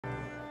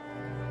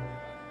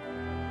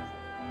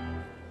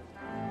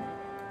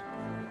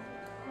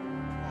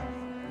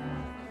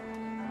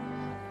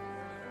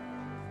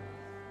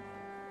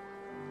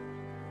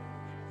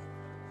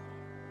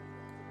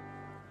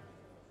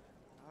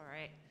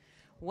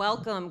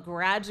Welcome,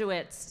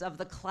 graduates of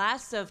the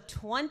class of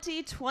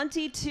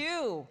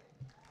 2022.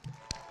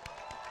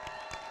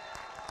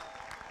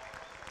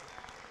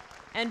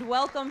 And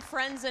welcome,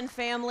 friends and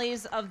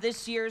families of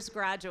this year's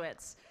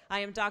graduates. I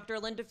am Dr.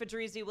 Linda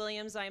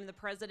Fedrizzi-Williams. I am the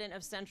president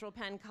of Central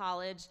Penn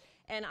College,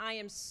 and I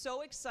am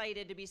so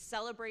excited to be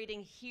celebrating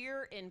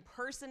here in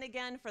person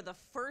again for the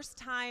first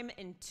time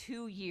in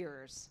 2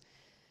 years.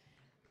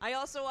 I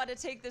also want to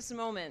take this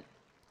moment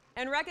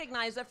and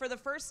recognize that for the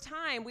first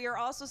time, we are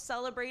also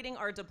celebrating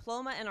our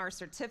diploma and our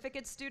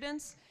certificate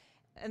students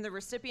and the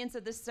recipients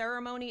of this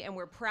ceremony, and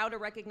we're proud to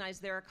recognize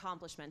their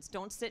accomplishments.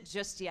 Don't sit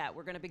just yet.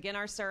 We're going to begin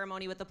our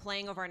ceremony with the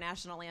playing of our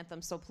national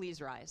anthem, so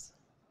please rise.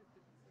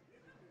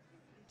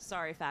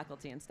 Sorry,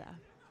 faculty and staff.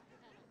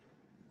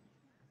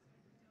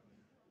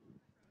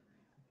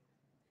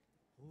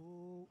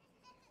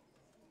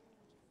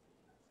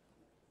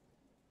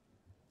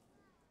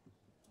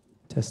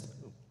 Test.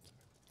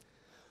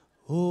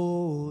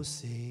 Oh,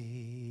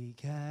 say,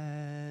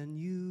 can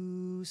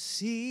you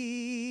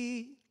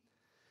see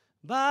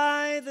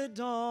by the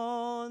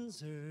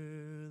dawn's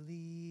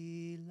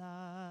early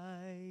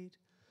light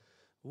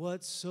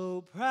what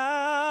so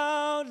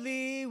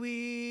proudly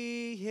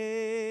we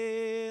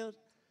hailed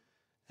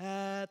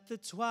at the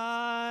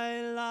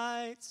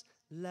twilight's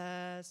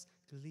last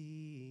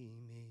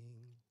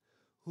gleaming,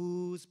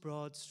 whose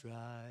broad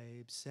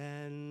stripes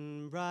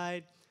and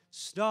bright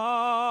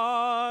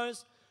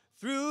stars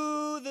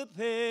through the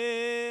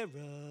perilous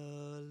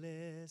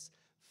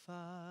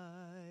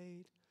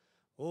fight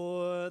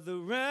o'er the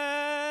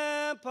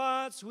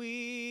ramparts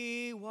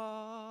we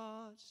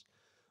watched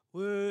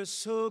were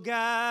so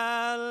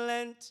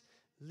gallantly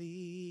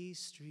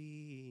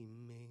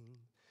streaming,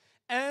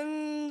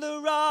 and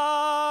the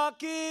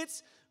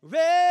rockets'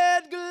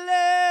 red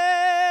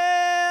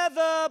glare,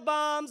 the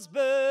bombs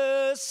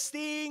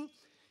bursting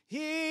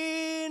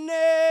in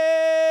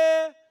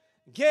air,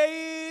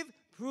 gave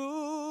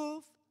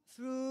proof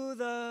through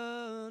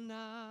the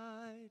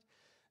night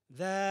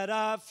that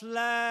our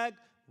flag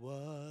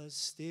was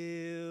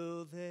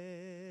still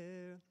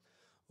there.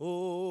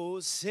 Oh,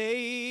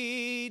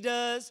 say,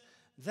 does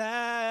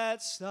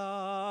that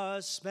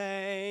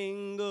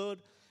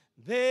star-spangled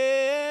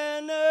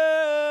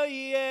banner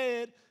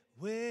yet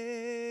wave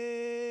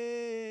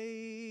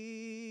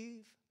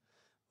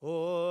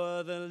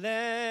o'er the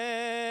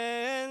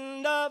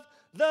land of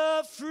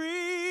the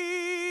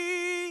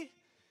free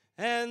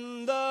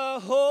and the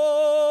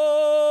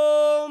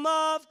home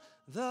of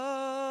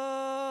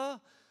the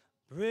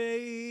brave?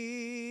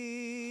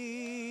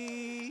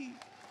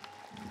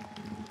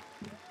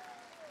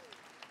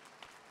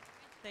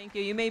 Thank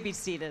you. You may be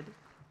seated.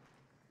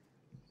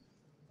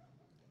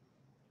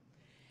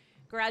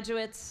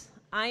 Graduates,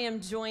 I am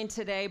joined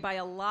today by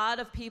a lot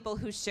of people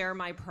who share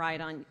my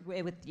pride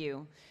with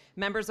you.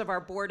 Members of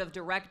our board of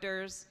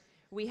directors,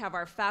 we have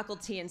our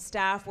faculty and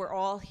staff. We're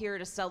all here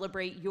to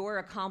celebrate your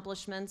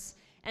accomplishments.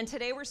 And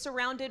today we're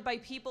surrounded by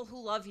people who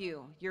love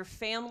you, your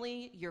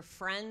family, your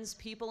friends,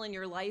 people in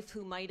your life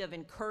who might have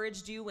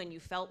encouraged you when you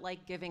felt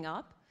like giving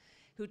up,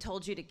 who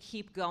told you to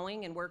keep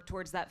going and work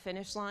towards that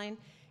finish line.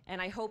 And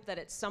I hope that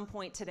at some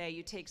point today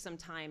you take some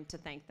time to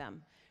thank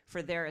them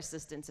for their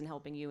assistance in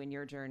helping you in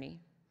your journey.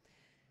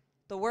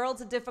 The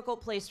world's a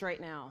difficult place right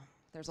now.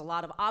 There's a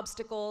lot of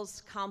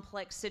obstacles,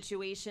 complex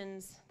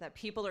situations that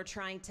people are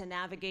trying to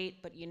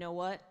navigate, but you know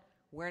what?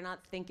 We're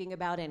not thinking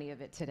about any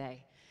of it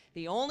today.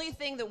 The only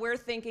thing that we're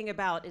thinking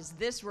about is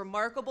this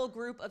remarkable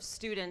group of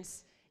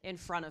students in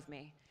front of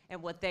me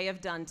and what they have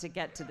done to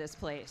get to this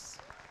place.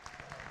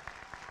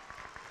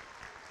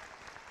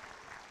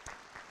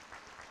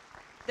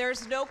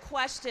 There's no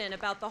question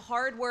about the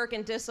hard work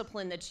and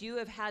discipline that you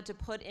have had to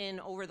put in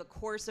over the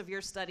course of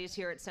your studies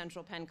here at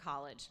Central Penn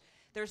College.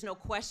 There's no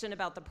question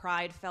about the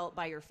pride felt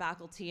by your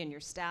faculty and your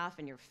staff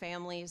and your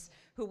families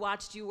who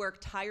watched you work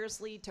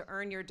tirelessly to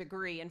earn your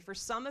degree, and for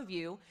some of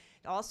you,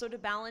 also to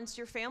balance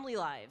your family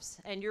lives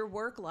and your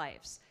work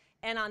lives.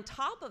 And on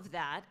top of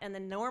that, and the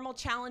normal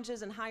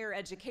challenges in higher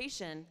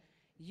education,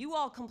 you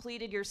all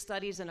completed your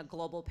studies in a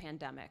global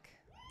pandemic.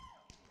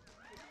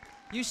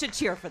 You should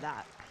cheer for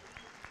that.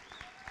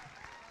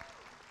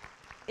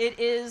 It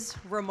is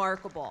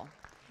remarkable.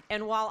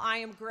 And while I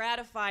am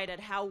gratified at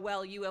how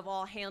well you have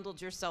all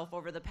handled yourself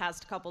over the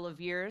past couple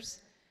of years,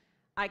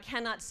 I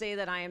cannot say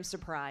that I am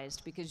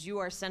surprised, because you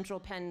are Central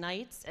Penn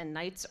Knights, and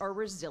Knights are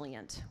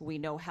resilient. We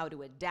know how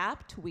to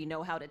adapt. We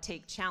know how to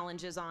take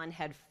challenges on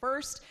head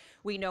first.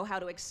 We know how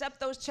to accept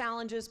those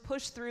challenges,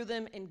 push through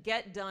them, and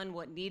get done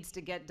what needs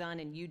to get done,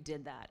 and you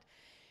did that.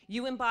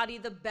 You embody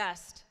the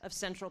best of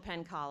Central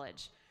Penn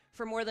College.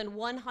 For more than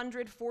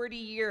 140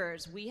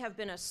 years, we have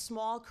been a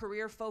small,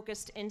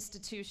 career-focused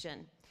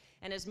institution.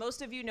 And as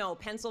most of you know,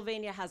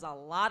 Pennsylvania has a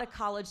lot of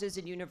colleges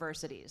and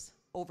universities,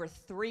 over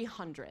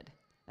 300,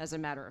 as a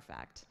matter of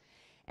fact.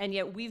 And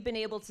yet we've been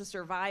able to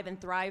survive and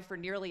thrive for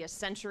nearly a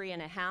century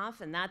and a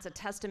half, and that's a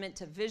testament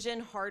to vision,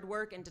 hard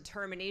work, and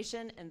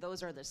determination, and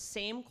those are the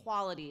same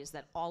qualities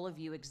that all of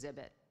you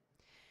exhibit.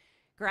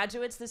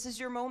 Graduates, this is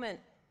your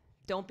moment.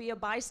 Don't be a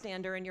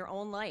bystander in your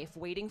own life,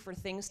 waiting for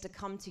things to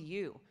come to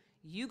you.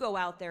 You go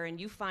out there and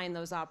you find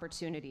those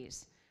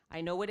opportunities.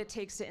 I know what it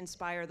takes to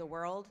inspire the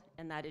world,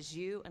 and that is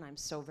you, and I'm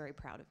so very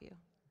proud of you.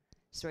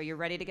 So are you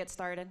ready to get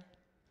started?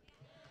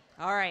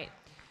 All right.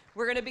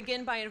 We're going to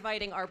begin by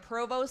inviting our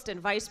Provost and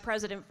Vice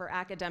President for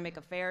Academic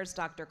Affairs,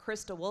 Dr.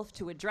 Krista Wolf,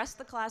 to address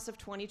the class of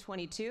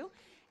 2022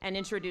 and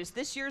introduce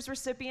this year's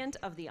recipient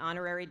of the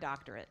honorary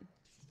doctorate.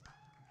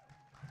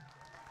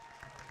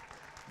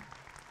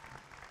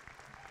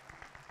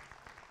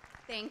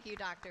 Thank you,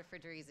 Dr.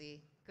 Fedrizzi.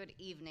 Good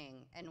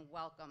evening and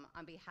welcome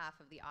on behalf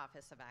of the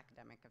Office of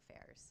Academic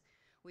Affairs.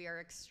 We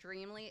are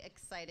extremely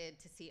excited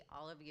to see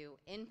all of you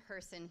in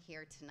person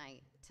here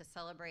tonight to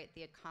celebrate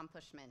the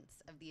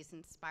accomplishments of these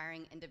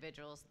inspiring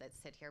individuals that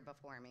sit here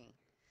before me.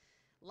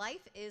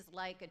 Life is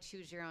like a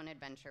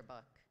choose-your-own-adventure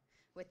book,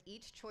 with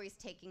each choice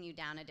taking you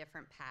down a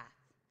different path.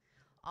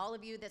 All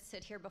of you that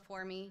sit here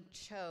before me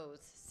chose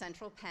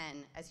Central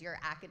Penn as your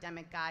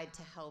academic guide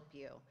to help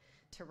you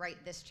to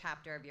write this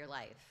chapter of your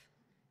life.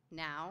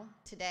 Now,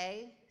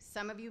 today,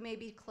 some of you may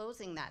be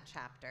closing that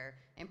chapter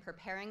and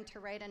preparing to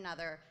write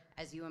another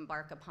as you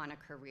embark upon a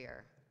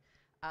career.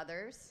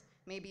 Others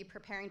may be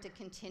preparing to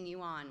continue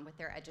on with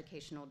their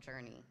educational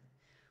journey.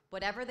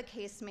 Whatever the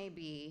case may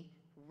be,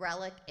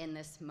 relish in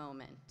this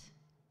moment.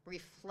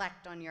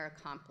 Reflect on your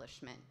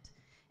accomplishment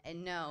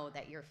and know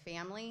that your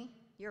family,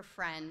 your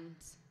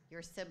friends,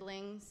 your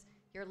siblings,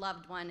 your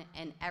loved one,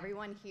 and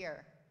everyone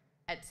here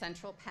at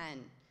Central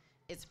Penn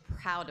is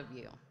proud of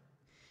you.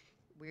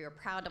 We are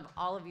proud of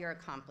all of your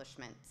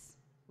accomplishments.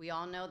 We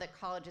all know that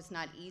college is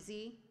not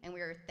easy, and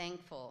we are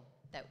thankful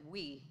that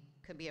we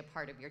could be a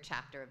part of your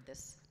chapter of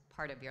this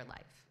part of your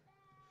life.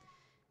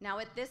 Now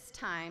at this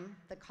time,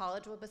 the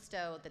college will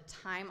bestow the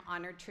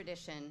time-honored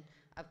tradition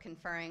of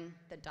conferring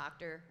the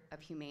Doctor of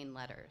Humane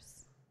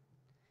Letters.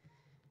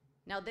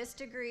 Now this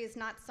degree is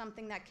not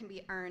something that can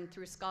be earned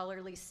through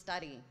scholarly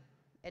study.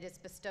 It is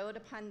bestowed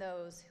upon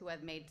those who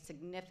have made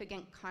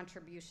significant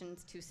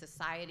contributions to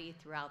society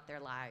throughout their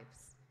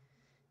lives.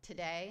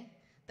 Today,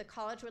 the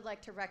college would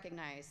like to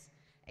recognize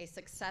a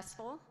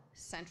successful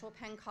Central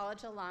Penn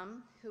College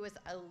alum who is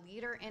a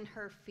leader in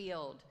her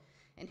field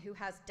and who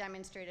has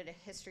demonstrated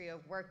a history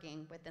of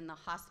working within the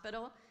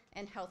hospital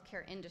and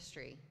healthcare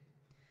industry.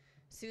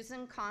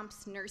 Susan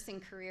Komp's nursing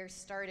career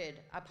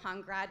started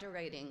upon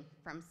graduating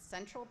from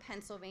Central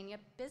Pennsylvania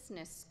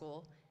Business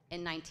School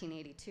in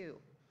 1982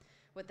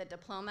 with a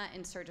diploma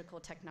in surgical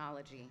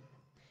technology.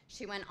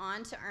 She went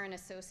on to earn an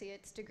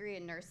associate's degree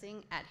in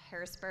nursing at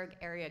Harrisburg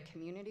Area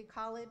Community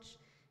College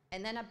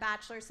and then a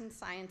bachelor's in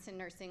science in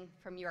nursing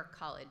from York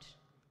College.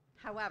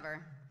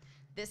 However,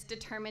 this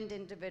determined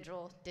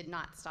individual did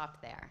not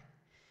stop there.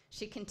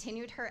 She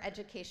continued her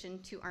education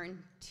to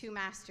earn 2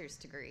 master's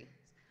degrees,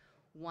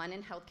 one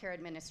in healthcare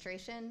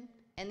administration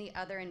and the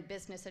other in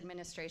business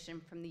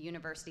administration from the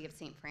University of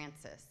St.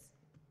 Francis.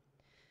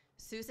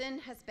 Susan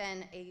has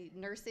been a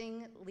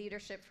nursing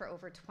leadership for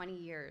over 20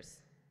 years.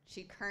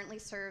 She currently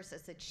serves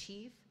as the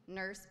chief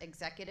nurse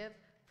executive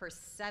for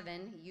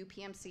 7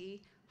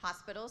 UPMC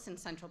hospitals in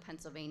Central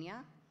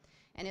Pennsylvania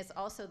and is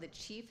also the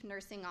chief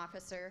nursing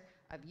officer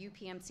of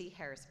UPMC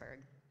Harrisburg.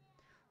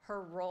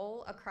 Her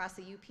role across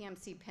the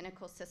UPMC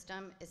Pinnacle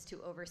system is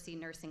to oversee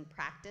nursing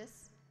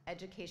practice,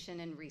 education,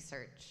 and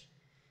research.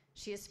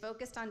 She is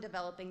focused on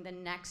developing the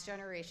next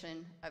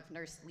generation of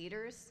nurse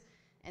leaders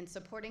and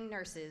supporting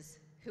nurses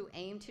who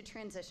aim to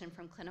transition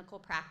from clinical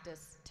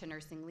practice to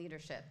nursing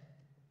leadership.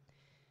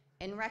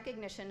 In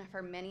recognition of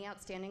her many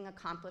outstanding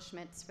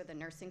accomplishments for the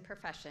nursing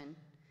profession,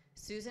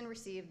 Susan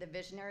received the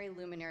Visionary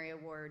Luminary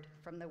Award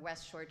from the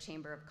West Shore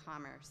Chamber of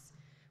Commerce,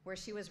 where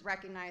she was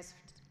recognized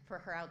for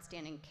her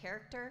outstanding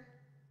character,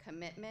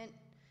 commitment,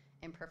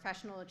 and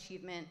professional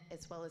achievement,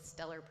 as well as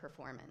stellar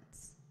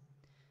performance.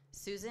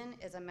 Susan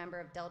is a member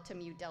of Delta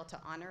Mu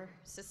Delta Honor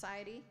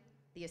Society,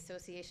 the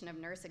Association of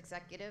Nurse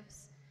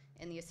Executives,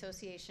 and the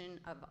Association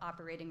of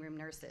Operating Room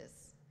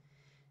Nurses.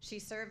 She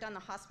served on the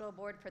hospital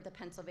board for the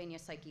Pennsylvania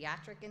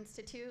Psychiatric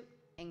Institute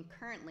and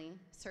currently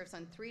serves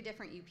on 3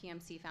 different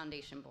UPMC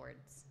Foundation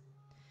boards.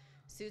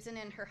 Susan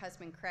and her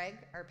husband Craig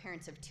are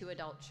parents of 2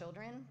 adult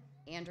children,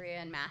 Andrea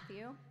and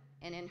Matthew,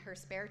 and in her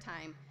spare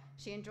time,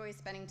 she enjoys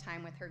spending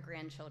time with her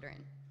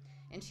grandchildren,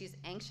 and she's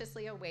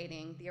anxiously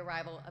awaiting the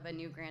arrival of a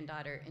new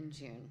granddaughter in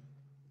June.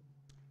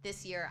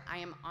 This year, I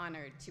am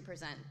honored to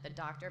present the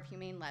Doctor of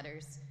Humane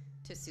Letters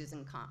to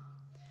Susan Komp.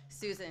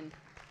 Susan,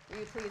 will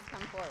you please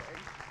come forward?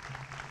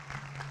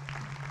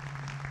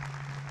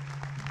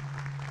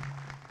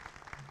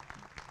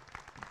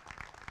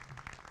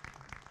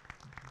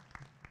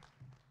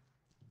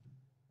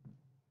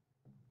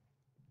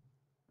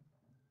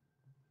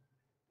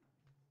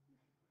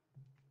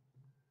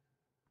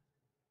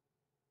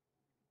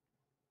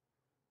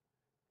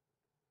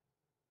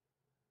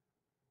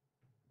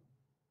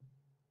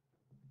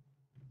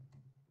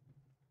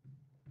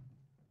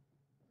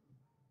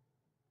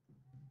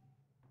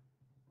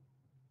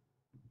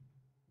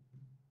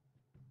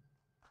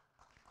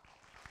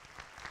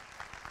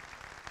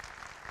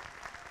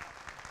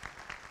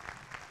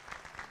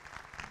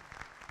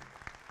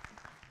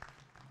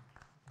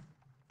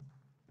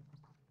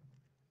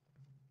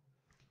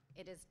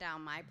 It is now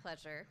my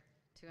pleasure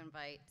to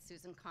invite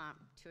Susan Comp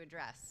to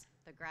address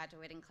the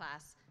graduating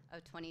class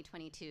of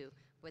 2022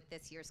 with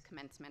this year's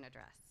commencement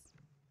address.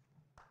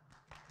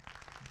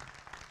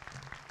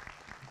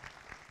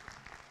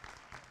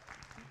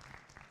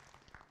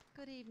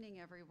 Good evening,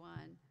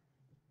 everyone.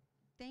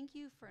 Thank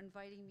you for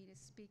inviting me to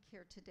speak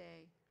here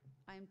today.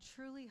 I am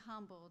truly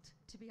humbled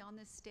to be on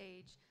this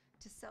stage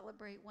to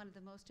celebrate one of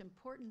the most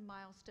important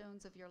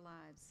milestones of your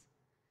lives.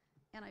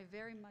 And I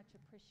very much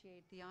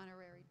appreciate the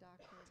honorary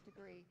doctorate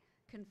degree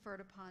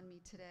conferred upon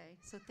me today,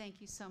 so thank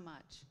you so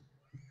much.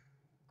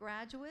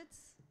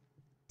 Graduates,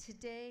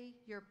 today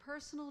your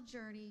personal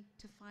journey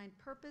to find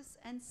purpose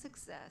and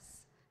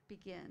success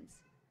begins.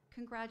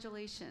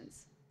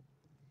 Congratulations.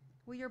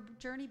 Will your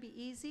journey be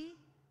easy?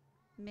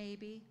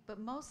 Maybe, but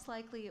most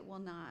likely it will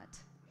not.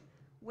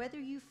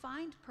 Whether you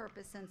find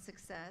purpose and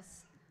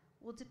success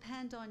will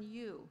depend on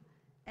you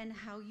and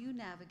how you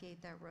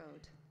navigate that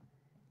road.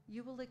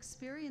 You will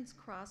experience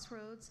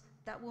crossroads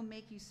that will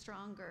make you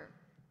stronger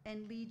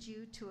and lead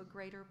you to a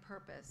greater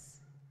purpose.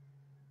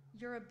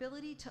 Your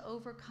ability to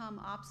overcome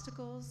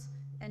obstacles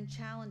and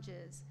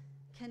challenges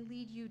can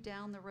lead you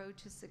down the road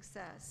to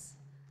success,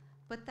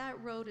 but that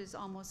road is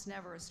almost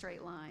never a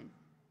straight line.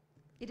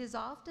 It is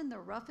often the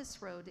roughest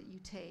road that you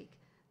take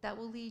that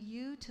will lead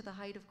you to the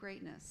height of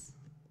greatness.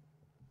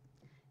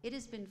 It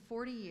has been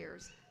 40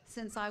 years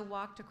since I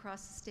walked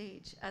across the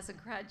stage as a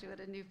graduate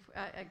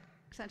at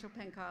Central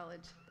Penn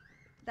College.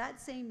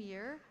 That same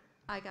year,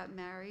 I got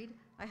married,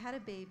 I had a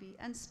baby,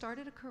 and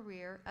started a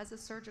career as a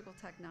surgical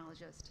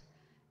technologist.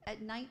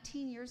 At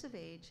 19 years of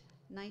age,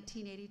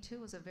 1982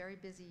 was a very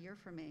busy year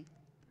for me.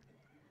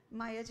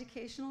 My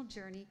educational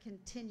journey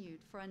continued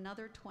for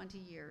another 20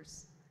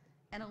 years.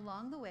 And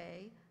along the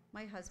way,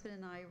 my husband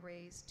and I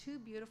raised two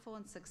beautiful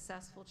and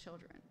successful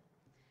children.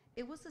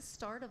 It was the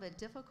start of a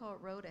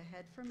difficult road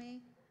ahead for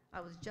me.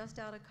 I was just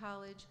out of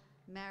college,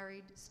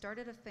 married,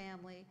 started a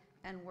family,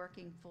 and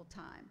working full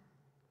time.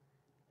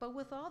 But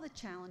with all the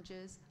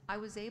challenges, I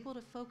was able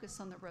to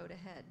focus on the road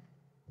ahead.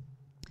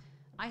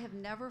 I have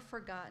never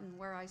forgotten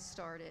where I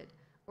started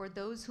or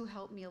those who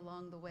helped me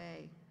along the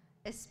way,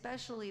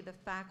 especially the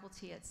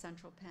faculty at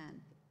Central Penn.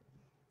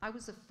 I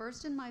was the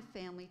first in my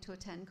family to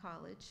attend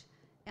college,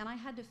 and I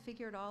had to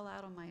figure it all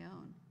out on my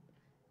own.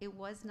 It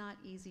was not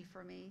easy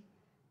for me,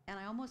 and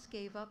I almost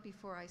gave up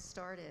before I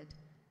started.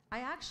 I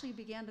actually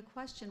began to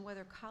question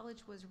whether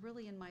college was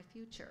really in my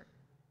future.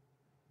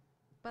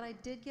 But I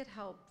did get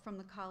help from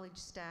the college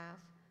staff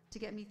to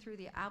get me through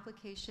the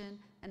application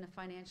and the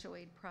financial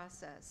aid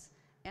process,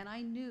 and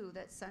I knew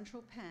that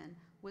Central Penn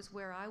was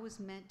where I was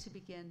meant to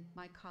begin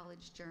my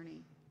college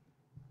journey.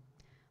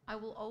 I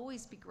will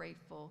always be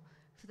grateful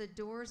for the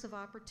doors of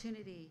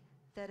opportunity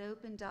that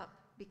opened up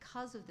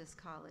because of this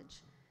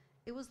college.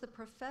 It was the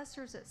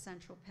professors at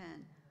Central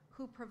Penn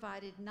who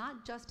provided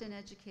not just an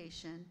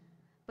education,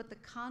 but the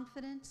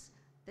confidence,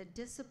 the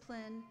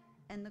discipline,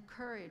 and the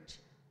courage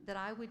that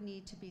I would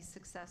need to be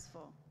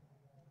successful.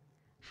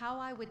 How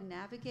I would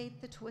navigate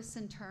the twists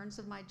and turns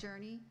of my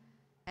journey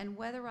and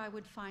whether I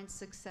would find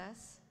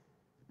success,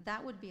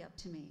 that would be up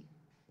to me.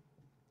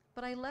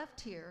 But I left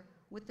here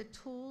with the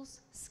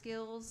tools,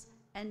 skills,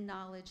 and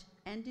knowledge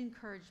and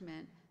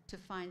encouragement to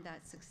find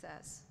that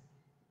success.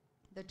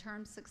 The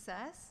term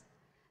success,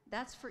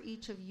 that's for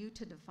each of you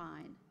to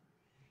define.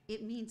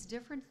 It means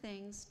different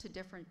things to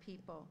different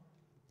people.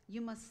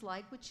 You must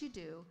like what you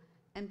do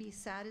and be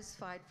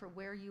satisfied for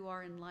where you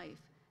are in life,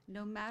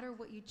 no matter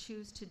what you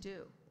choose to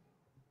do.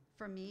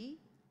 For me,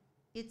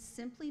 it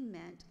simply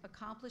meant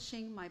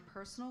accomplishing my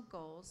personal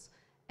goals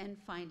and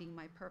finding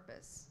my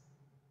purpose.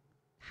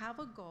 Have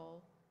a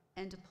goal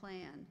and a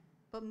plan,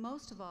 but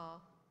most of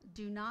all,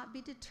 do not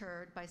be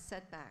deterred by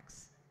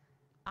setbacks.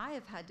 I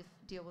have had to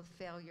deal with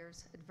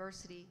failures,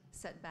 adversity,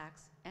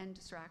 setbacks, and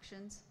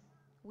distractions.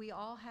 We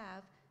all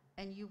have,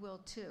 and you will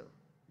too.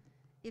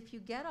 If you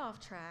get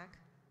off track,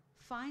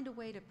 find a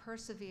way to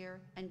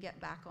persevere and get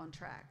back on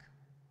track.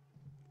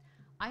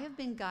 I have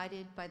been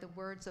guided by the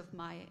words of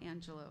Maya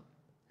Angelou,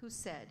 who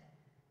said,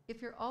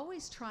 "If you're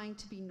always trying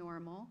to be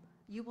normal,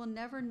 you will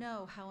never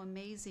know how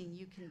amazing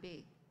you can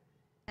be."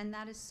 And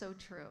that is so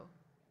true.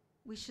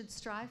 We should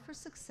strive for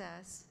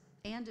success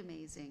and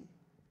amazing.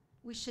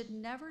 We should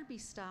never be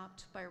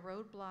stopped by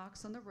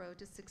roadblocks on the road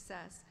to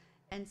success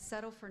and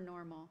settle for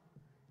normal.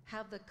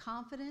 Have the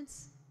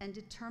confidence and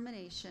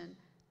determination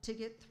to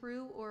get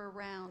through or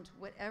around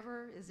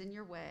whatever is in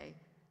your way.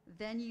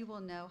 Then you will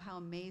know how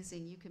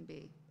amazing you can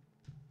be.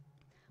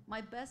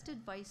 My best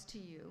advice to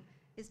you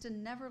is to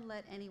never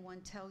let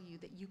anyone tell you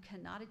that you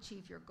cannot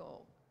achieve your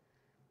goal.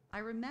 I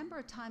remember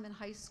a time in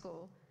high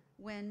school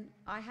when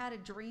I had a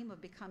dream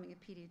of becoming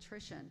a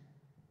pediatrician.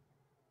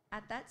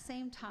 At that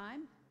same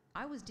time,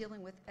 I was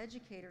dealing with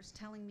educators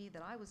telling me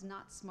that I was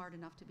not smart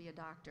enough to be a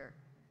doctor.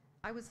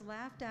 I was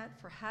laughed at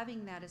for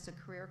having that as a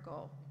career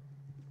goal.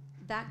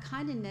 That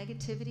kind of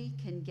negativity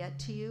can get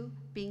to you,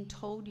 being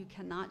told you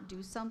cannot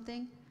do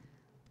something.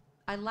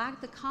 I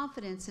lacked the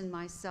confidence in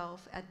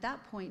myself at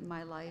that point in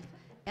my life,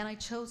 and I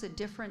chose a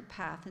different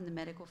path in the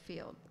medical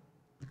field.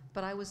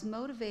 but I was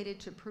motivated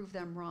to prove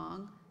them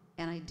wrong,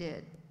 and I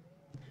did.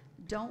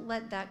 Don't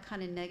let that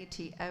kind of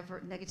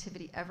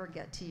negativity ever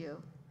get to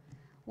you.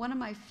 One of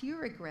my few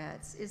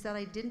regrets is that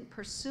I didn't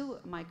pursue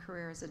my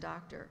career as a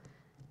doctor,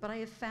 but I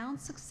have found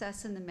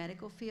success in the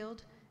medical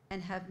field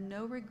and have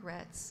no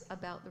regrets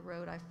about the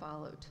road I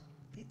followed.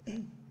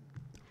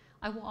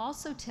 I will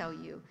also tell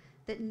you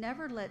that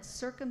never let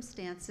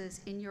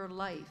circumstances in your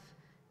life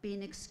be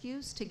an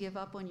excuse to give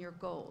up on your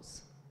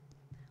goals.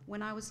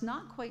 When I was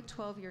not quite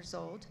 12 years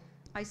old,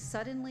 I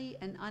suddenly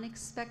and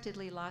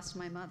unexpectedly lost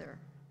my mother.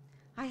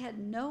 I had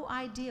no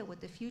idea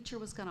what the future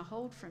was going to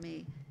hold for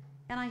me,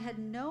 and I had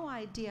no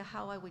idea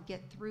how I would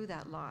get through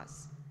that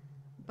loss.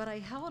 But I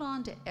held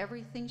on to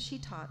everything she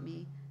taught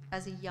me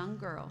as a young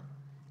girl,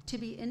 to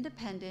be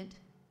independent,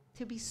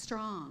 to be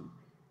strong,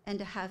 and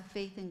to have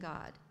faith in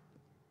God.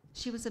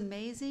 She was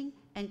amazing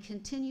and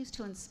continues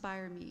to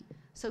inspire me.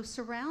 So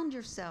surround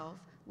yourself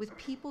with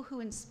people who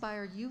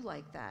inspire you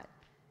like that,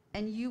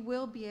 and you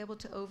will be able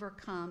to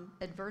overcome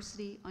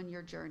adversity on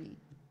your journey.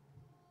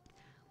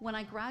 When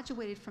I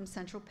graduated from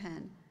Central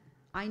Penn,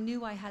 I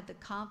knew I had the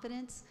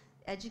confidence,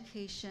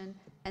 education,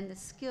 and the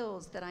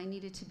skills that I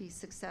needed to be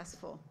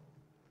successful.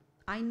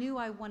 I knew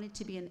I wanted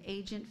to be an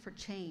agent for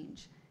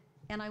change,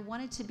 and I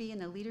wanted to be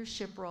in a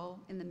leadership role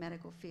in the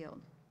medical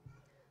field.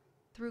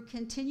 Through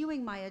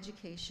continuing my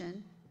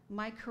education,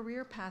 my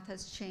career path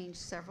has changed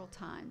several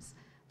times,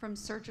 from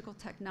surgical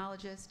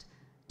technologist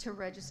to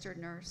registered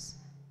nurse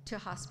to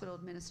hospital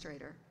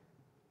administrator.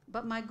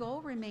 But my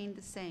goal remained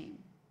the same.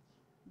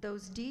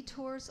 Those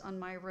detours on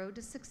my road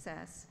to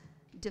success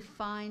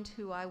defined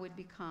who I would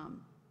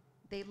become.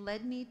 They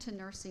led me to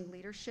nursing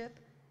leadership,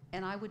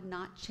 and I would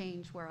not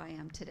change where I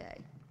am today.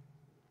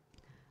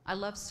 I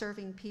love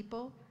serving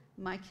people,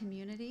 my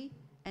community,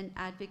 and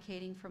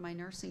advocating for my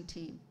nursing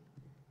team.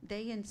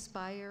 They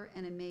inspire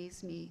and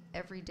amaze me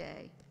every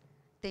day.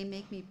 They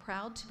make me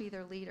proud to be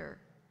their leader,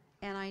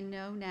 and I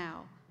know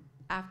now,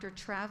 after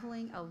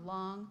traveling a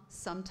long,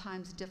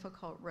 sometimes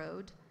difficult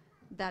road,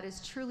 that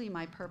is truly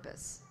my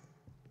purpose.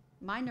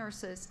 My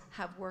nurses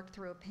have worked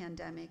through a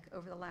pandemic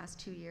over the last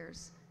 2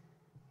 years,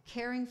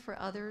 caring for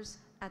others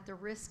at the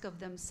risk of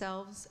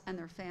themselves and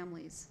their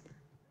families.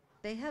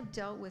 They have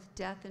dealt with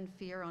death and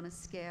fear on a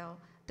scale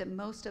that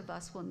most of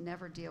us will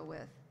never deal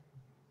with.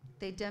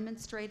 They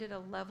demonstrated a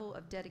level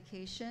of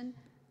dedication,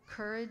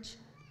 courage,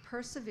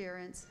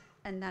 perseverance,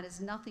 and that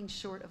is nothing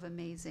short of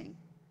amazing.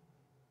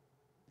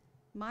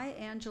 Maya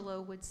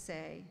Angelou would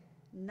say,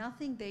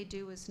 "Nothing they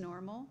do is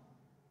normal,"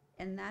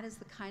 and that is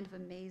the kind of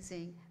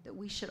amazing that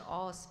we should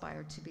all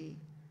aspire to be.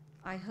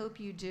 I hope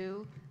you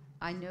do.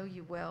 I know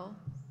you will.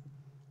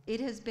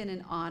 It has been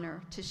an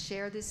honor to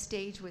share this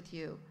stage with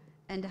you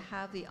and to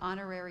have the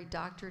honorary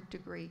doctorate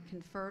degree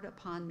conferred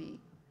upon me.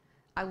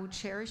 I will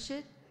cherish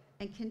it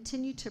and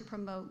continue to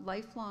promote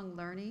lifelong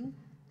learning,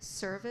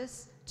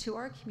 service to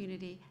our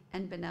community,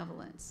 and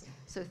benevolence.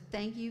 So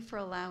thank you for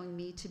allowing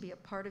me to be a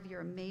part of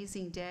your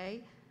amazing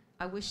day.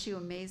 I wish you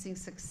amazing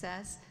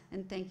success,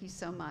 and thank you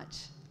so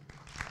much.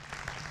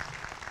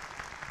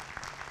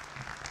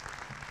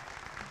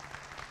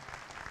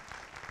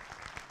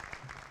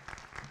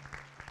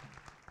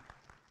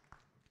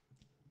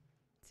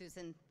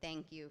 Susan,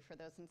 thank you for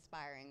those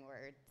inspiring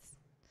words.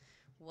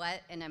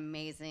 What an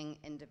amazing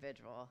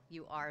individual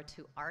you are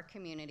to our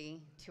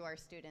community, to our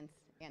students,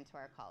 and to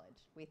our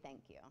college. We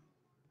thank you.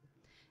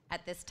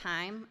 At this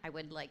time, I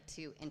would like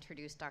to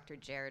introduce Dr.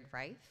 Jared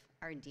Rite,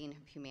 our Dean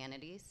of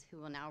Humanities, who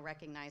will now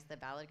recognize the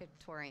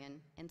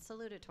valedictorian and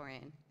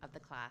salutatorian of the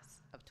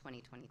class of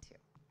 2022.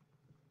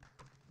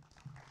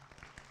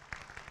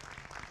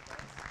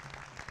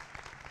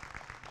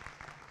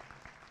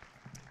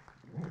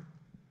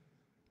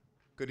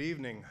 Good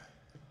evening,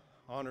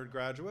 honored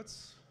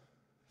graduates,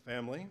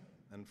 family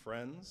and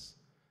friends,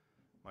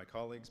 my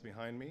colleagues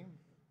behind me,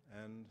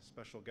 and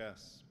special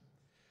guests.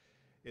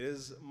 It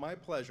is my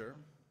pleasure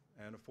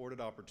and afforded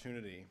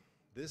opportunity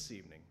this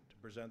evening to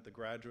present the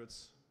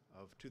graduates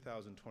of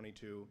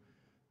 2022,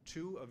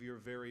 two of your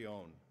very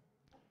own,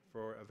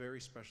 for a very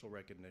special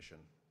recognition.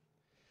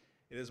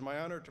 It is my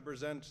honor to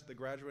present the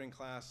graduating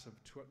class of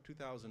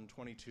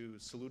 2022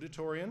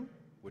 salutatorian,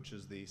 which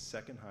is the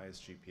second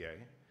highest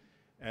GPA,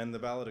 and the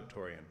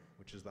valedictorian,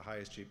 which is the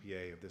highest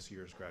GPA of this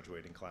year's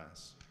graduating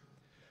class.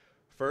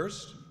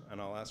 First, and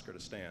I'll ask her to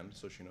stand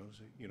so she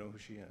knows you know who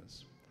she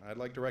is, I'd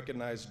like to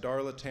recognize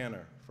Darla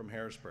Tanner from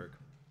Harrisburg.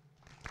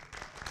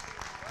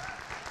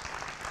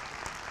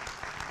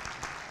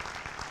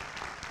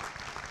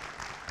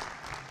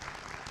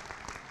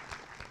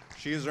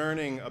 She is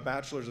earning a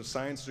Bachelor's of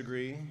Science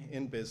degree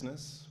in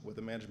business with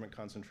a management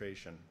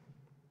concentration.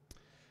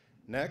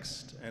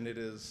 Next, and it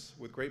is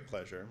with great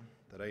pleasure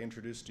that I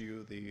introduce to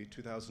you the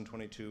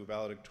 2022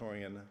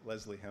 valedictorian,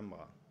 Leslie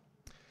Hembaugh.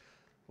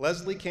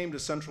 Leslie came to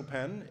Central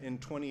Penn in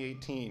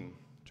 2018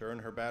 to earn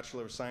her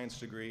Bachelor of Science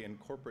degree in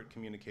corporate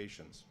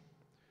communications.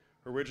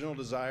 Her original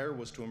desire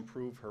was to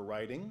improve her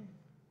writing,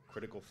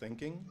 critical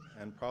thinking,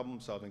 and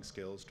problem-solving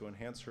skills to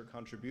enhance her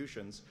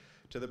contributions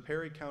to the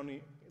Perry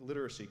County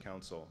Literacy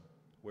Council,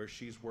 where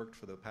she's worked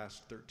for the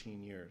past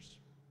 13 years.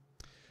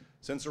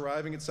 Since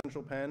arriving at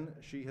Central Penn,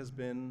 she has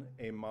been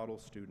a model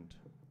student,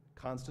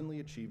 constantly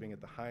achieving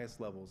at the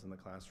highest levels in the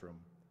classroom.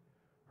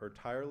 Her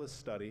tireless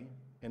study,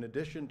 in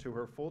addition to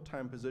her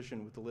full-time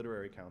position with the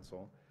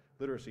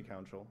Literacy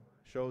Council,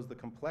 shows the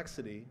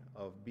complexity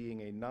of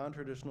being a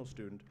non-traditional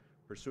student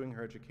pursuing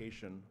her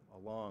education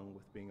along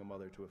with being a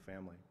mother to a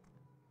family.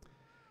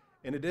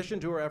 In addition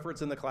to her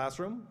efforts in the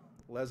classroom,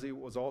 Leslie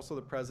was also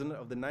the president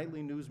of the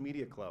Nightly News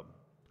Media Club,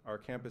 our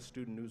campus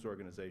student news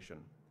organization.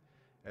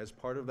 As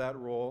part of that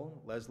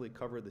role, Leslie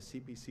covered the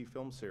CPC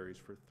film series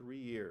for 3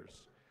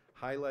 years,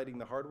 highlighting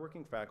the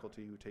hardworking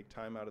faculty who take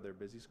time out of their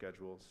busy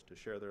schedules to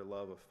share their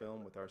love of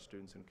film with our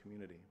students and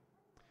community.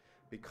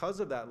 Because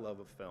of that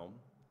love of film,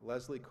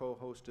 Leslie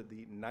co-hosted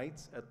the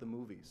Nights at the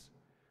Movies,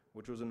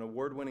 which was an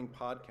award-winning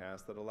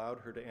podcast that allowed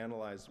her to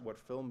analyze what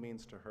film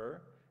means to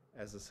her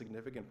as a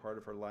significant part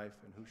of her life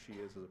and who she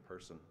is as a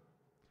person.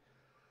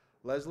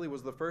 Leslie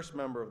was the first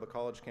member of the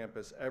college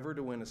campus ever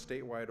to win a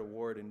statewide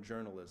award in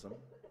journalism,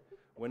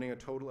 winning a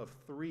total of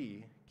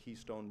 3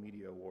 Keystone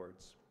Media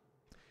Awards.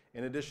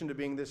 In addition to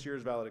being this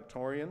year's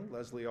valedictorian,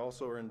 Leslie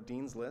also earned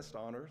Dean's List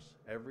honors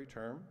every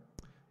term.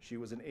 She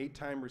was an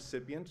 8-time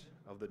recipient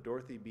of the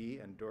Donald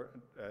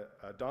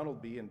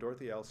B. and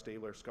Dorothy L.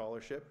 Stabler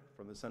Scholarship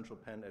from the Central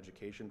Penn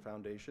Education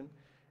Foundation,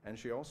 and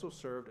she also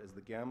served as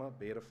the Gamma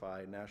Beta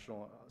Phi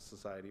National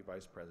Society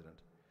Vice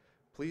President.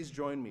 Please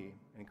join me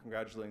in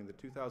congratulating the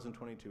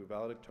 2022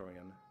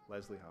 valedictorian,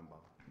 Leslie Hambaugh.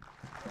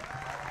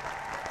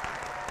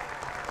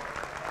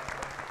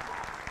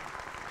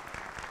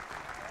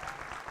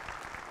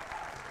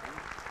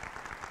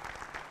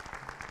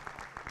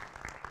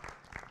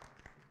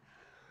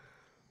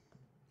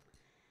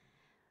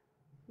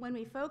 When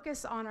we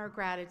focus on our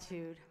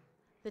gratitude,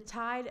 the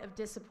tide of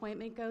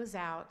disappointment goes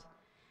out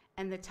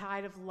and the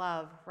tide of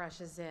love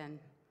rushes in.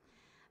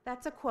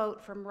 That's a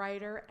quote from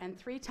writer and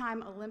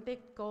 3-time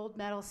Olympic gold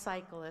medal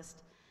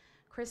cyclist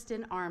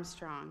Kristen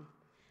Armstrong,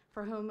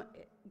 for whom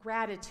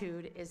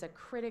gratitude is a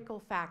critical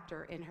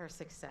factor in her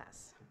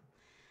success.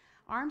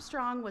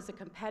 Armstrong was a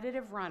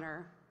competitive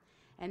runner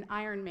and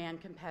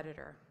Ironman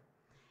competitor.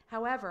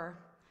 However,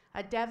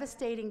 a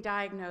devastating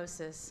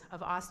diagnosis of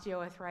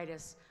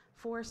osteoarthritis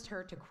forced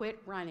her to quit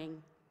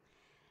running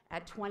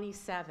at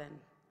 27,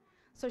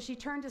 so she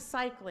turned to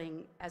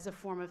cycling as a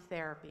form of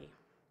therapy.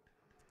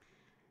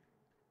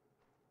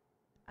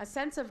 A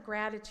sense of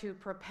gratitude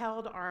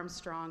propelled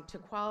Armstrong to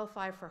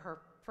qualify for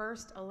her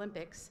first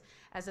Olympics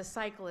as a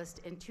cyclist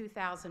in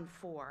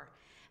 2004,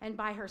 and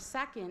by her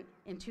second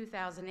in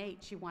 2008,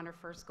 she won her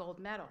first gold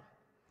medal.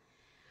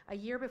 A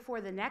year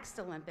before the next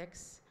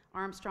Olympics,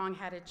 Armstrong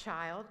had a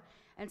child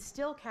and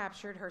still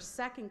captured her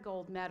second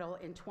gold medal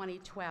in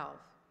 2012.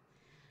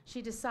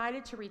 She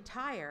decided to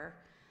retire,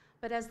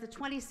 but as the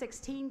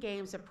 2016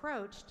 Games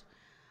approached,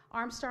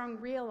 Armstrong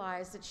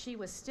realized that she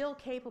was still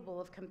capable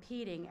of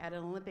competing at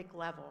an Olympic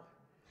level.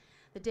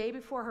 The day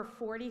before her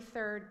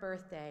 43rd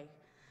birthday,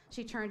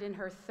 she turned in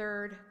her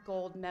 3rd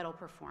gold medal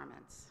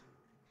performance.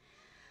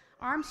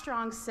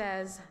 Armstrong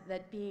says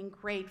that being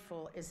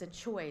grateful is a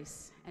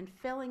choice, and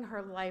filling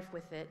her life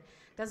with it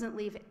doesn't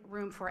leave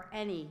room for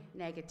any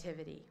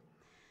negativity.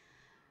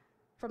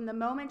 From the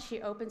moment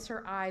she opens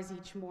her eyes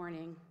each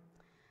morning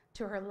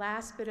to her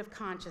last bit of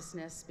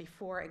consciousness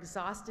before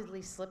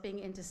exhaustedly slipping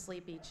into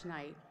sleep each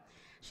night,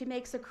 she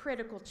makes a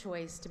critical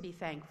choice to be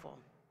thankful.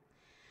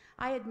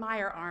 I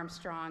admire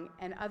Armstrong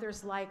and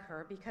others like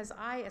her because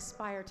I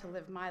aspire to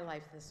live my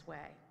life this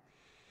way.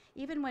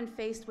 Even when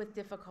faced with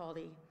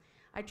difficulty,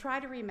 I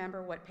try to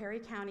remember what Perry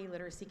County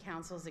Literacy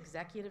Council's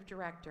executive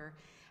director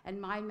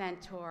and my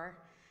mentor,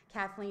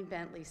 Kathleen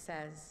Bentley,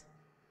 says,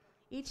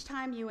 "Each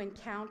time you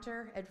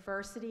encounter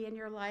adversity in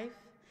your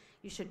life,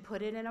 you should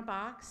put it in a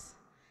box,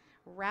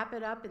 wrap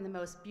it up in the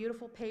most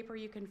beautiful paper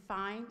you can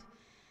find,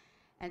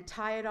 and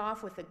tie it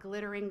off with a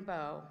glittering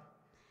bow.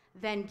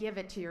 Then give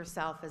it to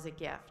yourself as a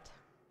gift."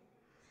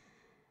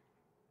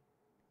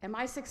 Am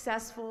I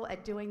successful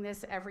at doing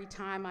this every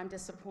time I'm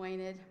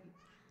disappointed?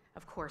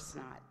 Of course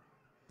not.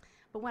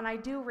 But when I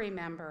do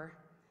remember,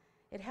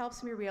 it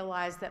helps me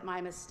realize that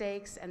my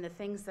mistakes and the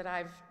things that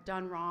I've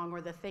done wrong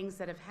or the things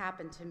that have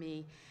happened to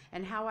me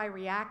and how I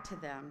react to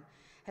them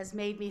has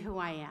made me who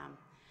I am.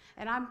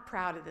 And I'm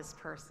proud of this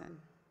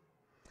person.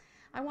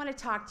 I want to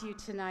talk to you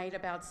tonight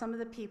about some of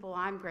the people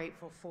I'm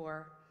grateful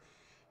for,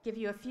 give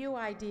you a few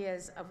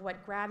ideas of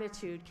what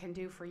gratitude can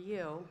do for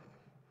you,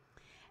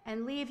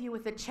 and leave you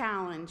with a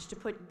challenge to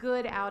put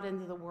good out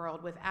into the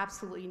world with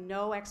absolutely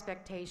no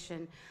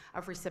expectation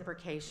of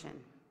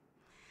reciprocation.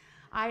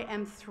 I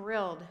am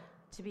thrilled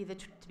to be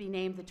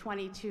named the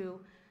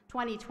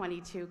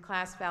 2022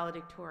 class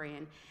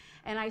valedictorian,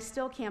 and I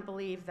still can't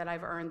believe that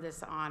I've earned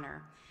this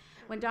honor.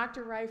 When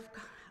Dr. Rite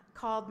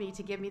called me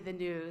to give me the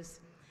news,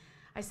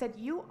 I said,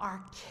 "You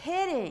are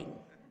kidding."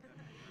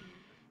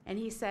 And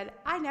he said,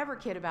 "I never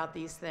kid about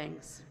these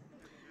things."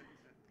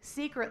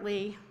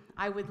 Secretly,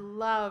 I would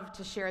love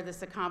to share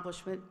this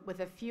accomplishment with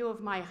a few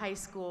of my high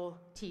school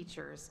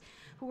teachers,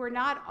 who were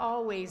not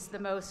always the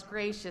most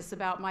gracious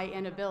about my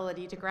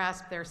inability to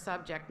grasp their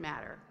subject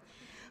matter.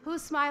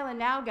 Who's smiling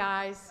now,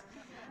 guys?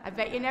 I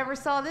bet you never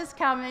saw this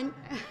coming.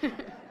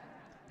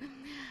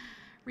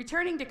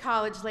 Returning to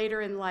college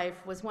later in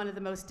life was one of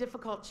the most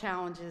difficult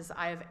challenges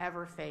I have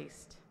ever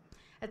faced.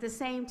 At the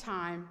same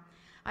time,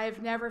 I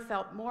have never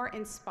felt more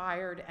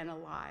inspired and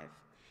alive.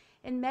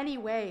 In many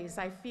ways,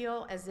 I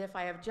feel as if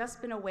I have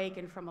just been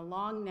awakened from a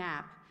long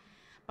nap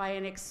by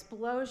an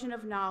explosion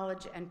of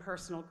knowledge and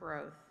personal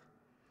growth.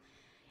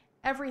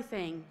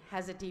 Everything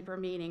has a deeper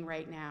meaning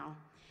right now,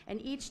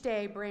 and each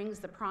day brings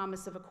the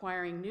promise of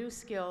acquiring new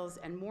skills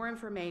and more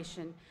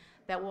information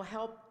that will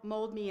help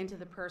mold me into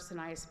the person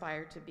I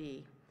aspire to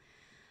be.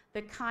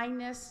 The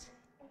kindness,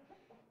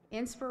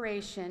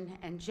 inspiration,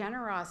 and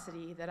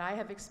generosity that I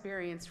have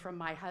experienced from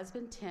my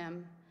husband,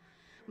 Tim,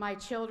 my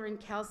children,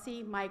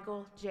 Kelsey,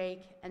 Michael,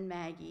 Jake, and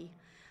Maggie,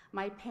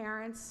 my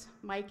parents,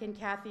 Mike and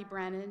Kathy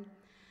Brennan,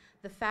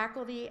 the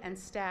faculty and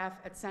staff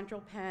at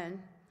Central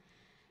Penn,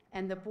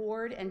 and the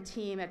board and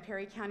team at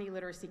Perry County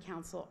Literacy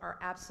Council are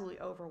absolutely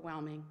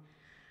overwhelming.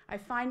 I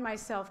find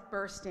myself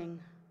bursting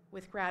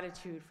with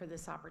gratitude for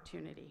this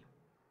opportunity.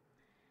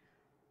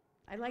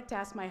 I'd like to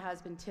ask my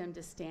husband, Tim,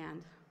 to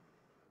stand.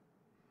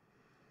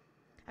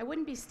 I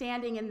wouldn't be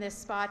standing in this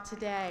spot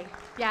today.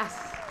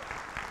 Yes.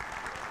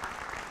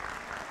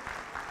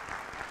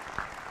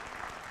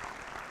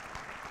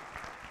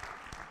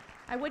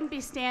 I wouldn't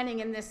be standing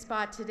in this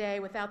spot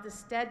today without the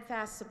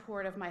steadfast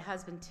support of my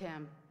husband,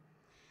 Tim.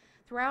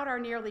 Throughout our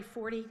nearly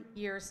 40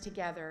 years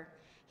together,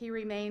 he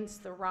remains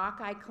the rock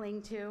I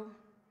cling to,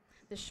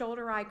 the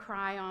shoulder I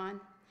cry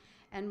on,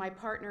 and my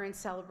partner in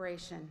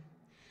celebration.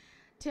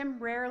 Tim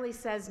rarely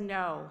says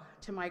no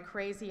to my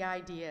crazy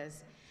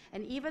ideas,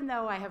 and even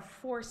though I have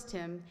forced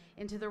him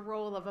into the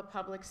role of a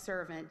public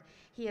servant,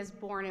 he has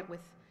borne it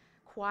with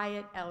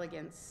quiet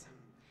elegance.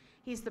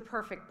 He's the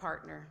perfect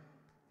partner.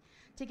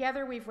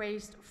 Together, we've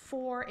raised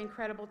 4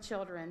 incredible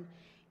children,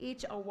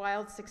 each a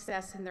wild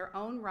success in their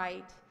own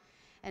right,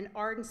 and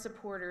ardent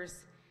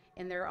supporters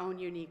in their own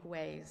unique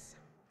ways.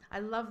 I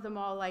love them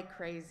all like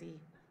crazy.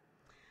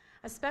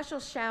 A special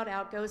shout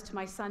out goes to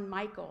my son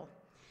Michael,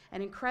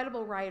 an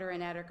incredible writer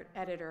and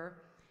editor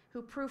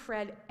who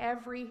proofread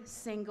every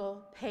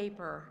single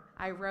paper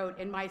I wrote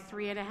in my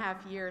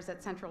 3.5 years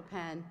at Central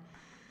Penn.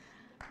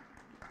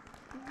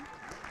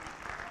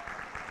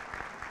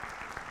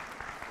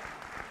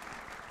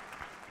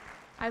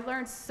 I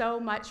learned so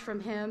much from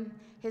him.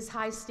 His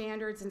high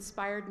standards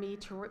inspired me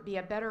to be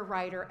a better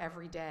writer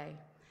every day.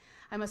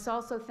 I must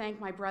also thank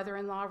my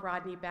brother-in-law,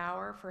 Rodney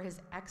Bauer, for his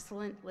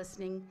excellent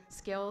listening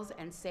skills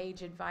and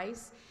sage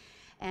advice,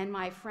 and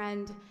my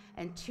friend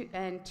and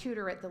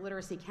tutor at the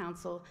Literacy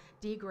Council,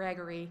 Dee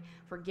Gregory,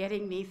 for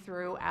getting me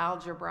through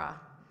algebra.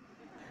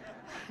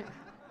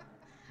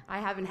 I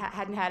hadn't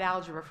had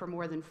algebra for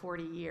more than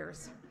 40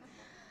 years.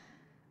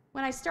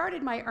 When I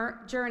started my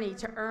journey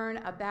to earn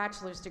a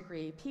bachelor's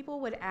degree, people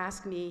would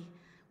ask me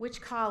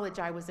which college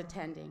I was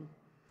attending.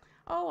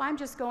 Oh, I'm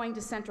just going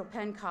to Central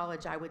Penn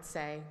College, I would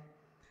say.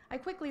 I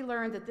quickly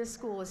learned that this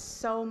school is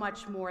so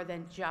much more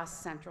than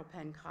just Central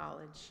Penn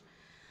College.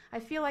 I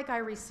feel like I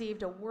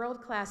received a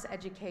world-class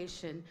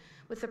education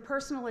with the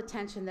personal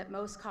attention that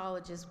most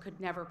colleges could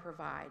never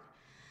provide.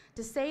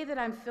 To say that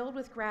I'm filled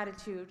with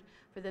gratitude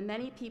for the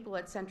many people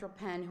at Central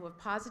Penn who have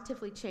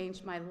positively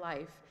changed my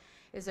life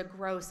is a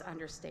gross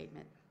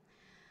understatement.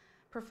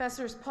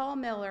 Professors Paul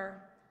Miller,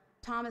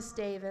 Thomas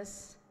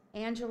Davis,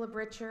 Angela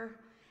Britcher,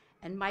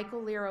 and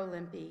Michael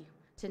Liro-Limpe,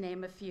 to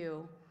name a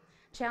few,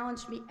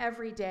 challenged me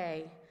every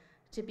day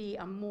to be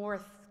a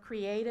more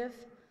creative,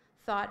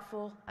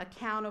 thoughtful,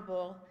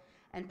 accountable,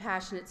 and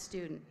passionate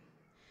student.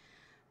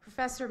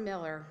 Professor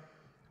Miller,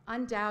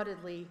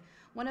 undoubtedly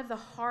one of the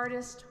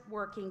hardest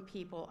working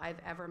people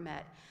I've ever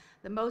met,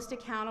 the most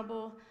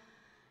accountable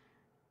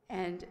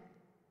and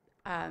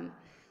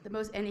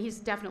he's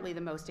definitely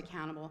the most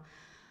accountable.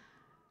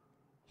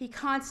 He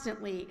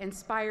constantly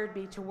inspired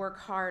me to work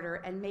harder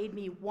and made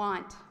me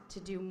want to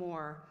do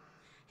more.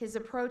 His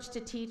approach to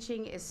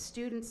teaching is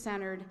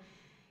student-centered.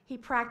 He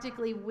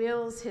practically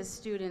wills his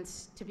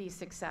students to be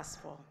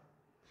successful.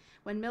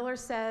 When Miller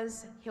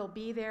says he'll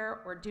be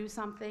there or do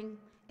something,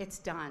 it's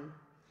done.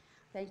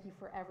 Thank you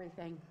for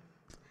everything.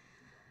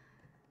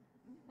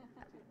 I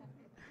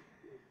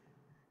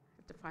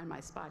have to find my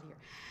spot here.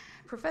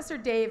 Professor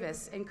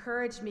Davis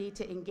encouraged me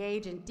to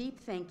engage in deep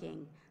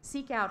thinking,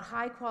 seek out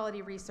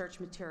high-quality research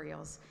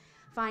materials,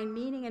 find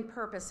meaning and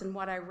purpose in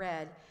what I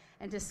read,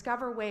 and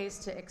discover ways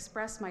to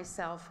express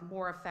myself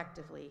more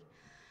effectively.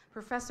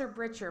 Professor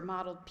Britcher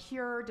modeled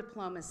pure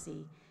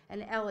diplomacy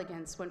and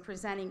elegance when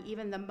presenting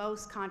even the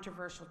most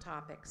controversial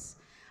topics.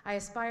 I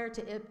aspire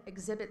to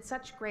exhibit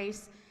such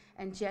grace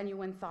and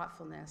genuine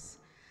thoughtfulness.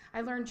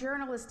 I learned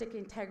journalistic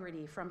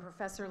integrity from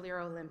Professor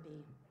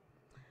Liro-Limpe.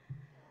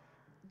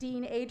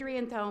 Dean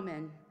Adrian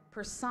Thoman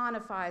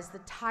personifies the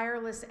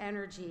tireless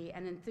energy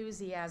and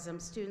enthusiasm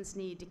students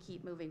need to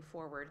keep moving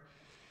forward.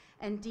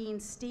 and Dean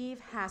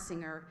Steve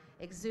Hassinger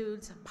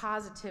exudes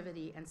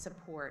positivity and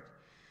support.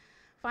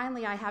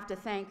 Finally, I have to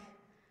thank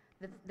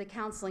the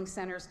Counseling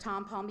Center's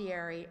Tom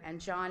Palmieri and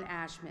John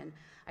Ashman.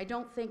 I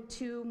don't think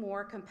two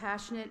more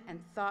compassionate and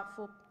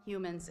thoughtful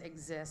humans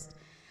exist.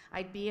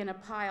 I'd be in a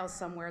pile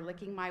somewhere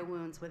licking my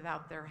wounds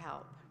without their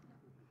help.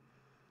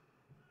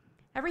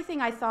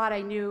 Everything I thought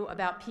I knew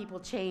about people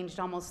changed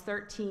almost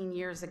 13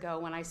 years ago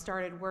when I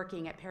started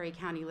working at Perry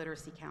County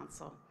Literacy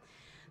Council.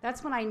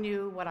 That's when I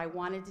knew what I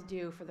wanted to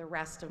do for the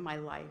rest of my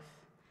life.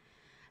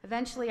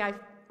 Eventually, I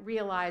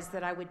realized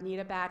that I would need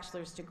a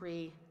bachelor's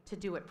degree to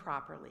do it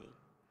properly.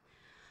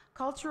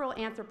 Cultural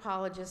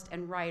anthropologist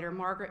and writer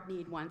Margaret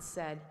Mead once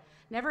said,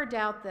 "Never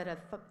doubt that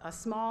a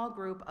small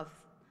group of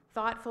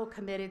thoughtful,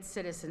 committed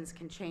citizens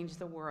can change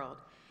the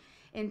world.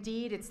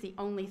 Indeed, it's the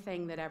only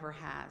thing that ever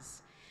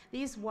has."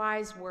 These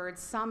wise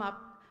words sum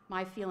up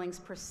my feelings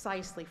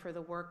precisely for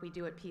the work we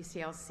do at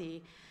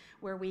PCLC,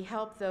 where we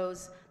help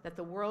those that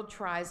the world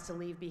tries to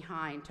leave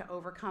behind to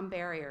overcome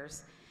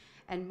barriers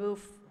and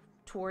move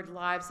toward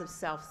lives of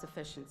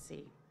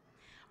self-sufficiency.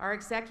 Our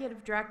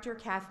executive director,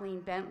 Kathleen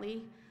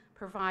Bentley,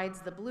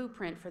 provides the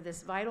blueprint for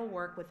this vital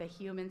work with a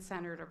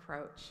human-centered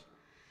approach.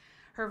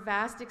 Her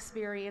vast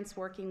experience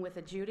working with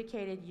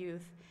adjudicated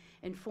youth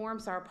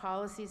informs our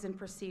policies and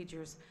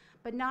procedures,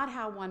 but not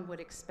how one would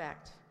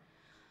expect.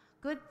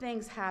 Good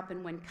things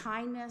happen when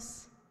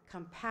kindness,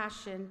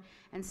 compassion,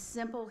 and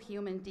simple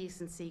human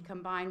decency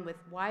combine with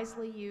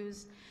wisely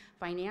used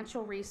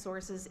financial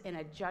resources in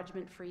a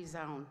judgment-free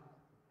zone.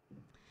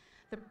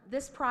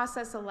 This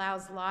process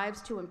allows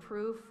lives to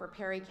improve for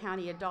Perry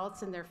County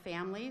adults and their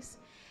families,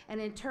 and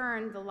in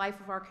turn, the life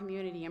of our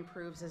community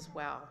improves as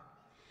well.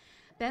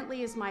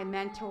 Bentley is my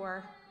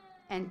mentor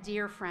and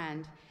dear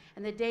friend,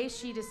 and the day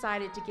she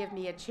decided to give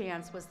me a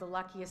chance was the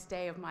luckiest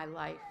day of my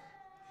life.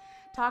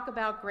 Talk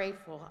about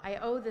grateful. I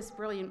owe this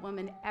brilliant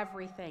woman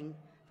everything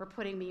for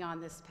putting me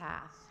on this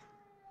path.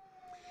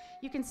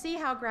 You can see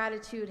how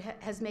gratitude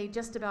has made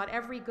just about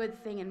every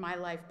good thing in my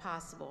life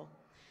possible.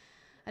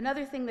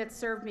 Another thing that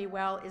served me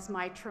well is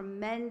my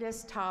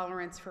tremendous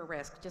tolerance for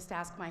risk. Just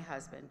ask my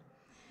husband.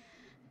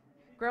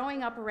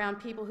 Growing up around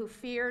people who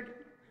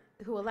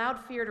allowed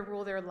fear to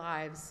rule their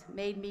lives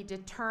made me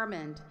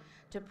determined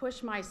to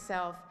push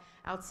myself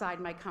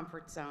outside my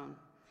comfort zone.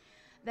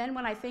 Then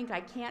when I think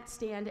I can't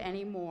stand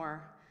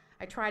anymore,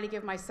 I try to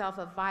give myself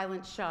a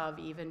violent shove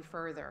even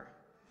further.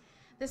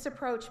 This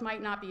approach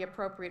might not be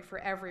appropriate for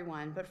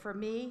everyone, but for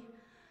me,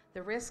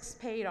 the risks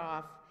paid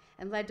off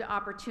and led to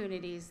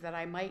opportunities that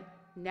I might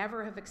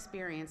never have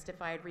experienced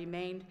if I had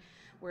remained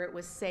where it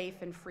was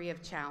safe and free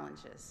of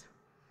challenges.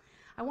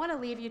 I want to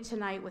leave you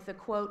tonight with a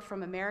quote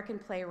from American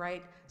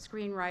playwright,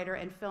 screenwriter,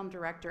 and film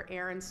director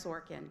Aaron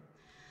Sorkin.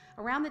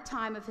 Around the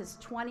time of his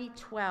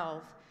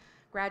 2012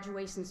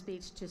 graduation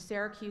speech to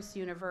Syracuse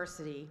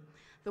University,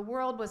 the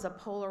world was a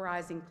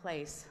polarizing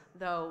place,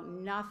 though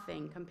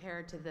nothing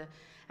compared to the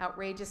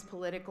outrageous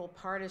political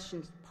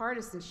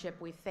partisanship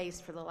we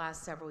faced for the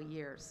last several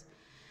years.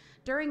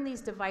 During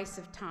these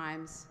divisive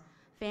times,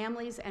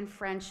 families and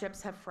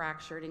friendships have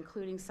fractured,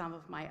 including some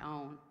of my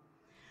own.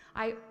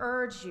 I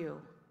urge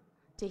you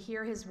to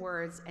hear his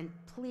words and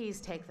please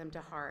take them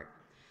to heart.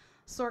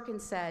 Sorkin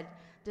said,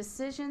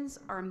 "Decisions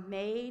are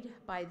made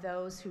by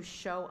those who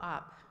show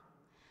up.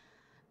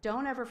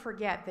 Don't ever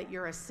forget that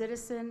you're a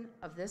citizen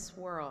of this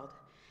world,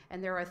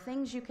 and there are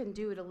things you can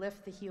do to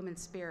lift the human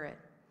spirit.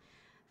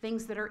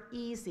 Things that are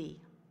easy,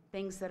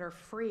 things that are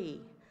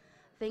free,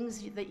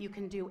 things that you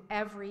can do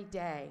every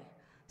day.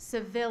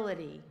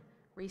 Civility,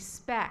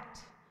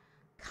 respect,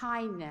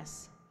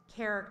 kindness,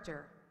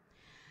 character.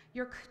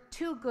 You're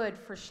too good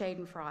for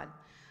schadenfreude."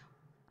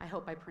 I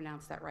hope I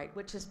pronounced that right,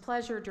 which is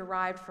pleasure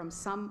derived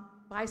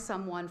by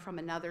someone from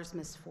another's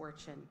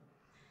misfortune.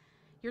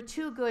 You're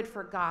too good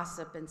for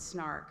gossip and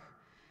snark.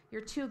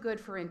 You're too good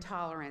for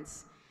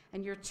intolerance,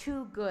 and you're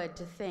too good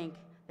to think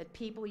that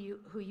people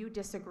who you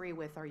disagree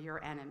with are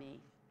your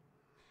enemy.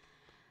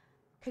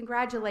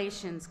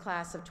 Congratulations,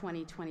 class of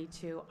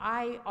 2022.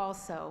 I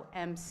also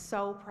am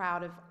so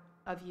proud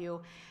of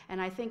you,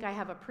 and I think I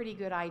have a pretty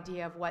good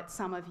idea of what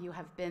some of you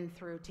have been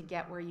through to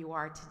get where you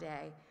are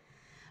today.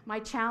 My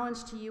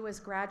challenge to you as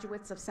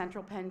graduates of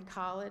Central Penn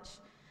College,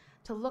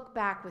 to look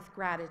back with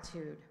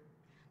gratitude,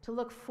 to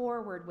look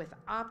forward with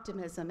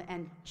optimism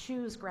and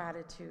choose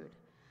gratitude.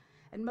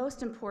 And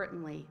most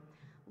importantly,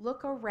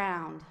 look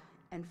around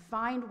and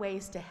find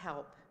ways to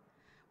help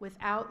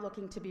without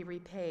looking to be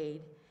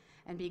repaid,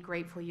 and be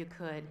grateful you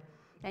could.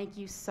 Thank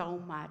you so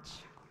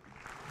much.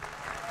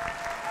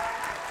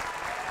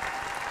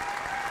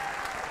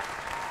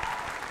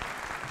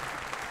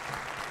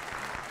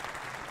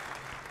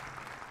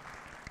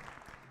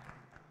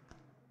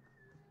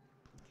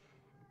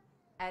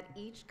 At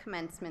each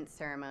commencement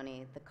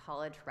ceremony, the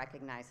college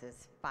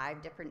recognizes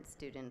 5 different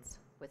students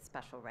with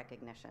special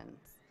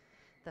recognitions.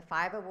 The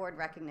 5 award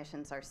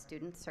recognitions are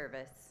student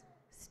service,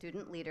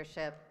 student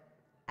leadership,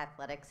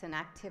 athletics and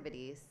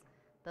activities,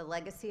 the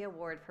Legacy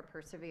Award for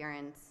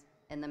Perseverance,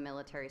 and the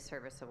Military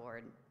Service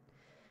Award.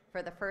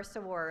 For the first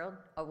award,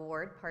 I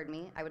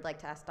would like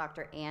to ask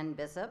Dr. Ann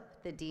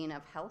Bishop, the Dean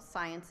of Health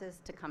Sciences,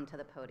 to come to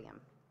the podium.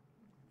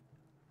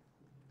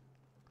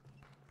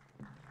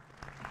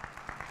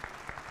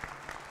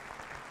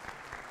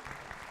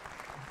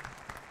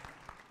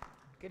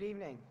 Good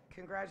evening.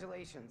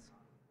 Congratulations.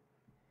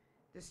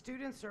 The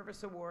Student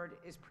Service Award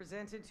is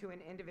presented to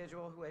an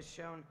individual who has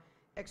shown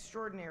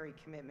extraordinary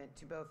commitment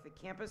to both the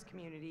campus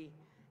community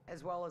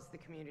as well as the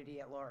community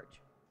at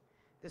large.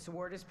 This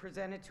award is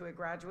presented to a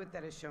graduate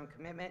that has shown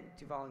commitment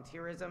to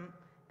volunteerism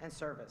and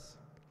service.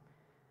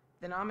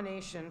 The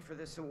nomination for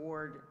this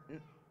award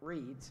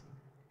reads,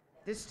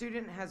 "This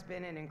student has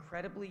been an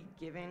incredibly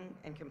giving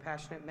and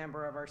compassionate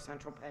member of our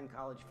Central Penn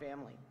College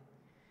family.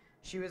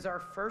 She was our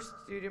first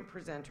student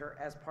presenter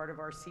as part of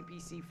our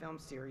CPC film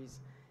series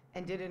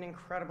and did an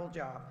incredible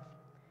job.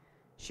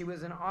 She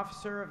was an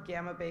officer of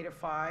Gamma Beta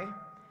Phi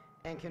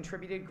and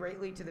contributed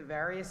greatly to the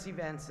various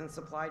events and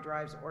supply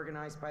drives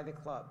organized by the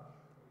club.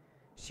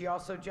 She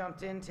also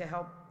jumped in to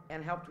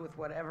helped with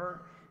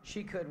whatever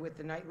she could with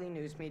the nightly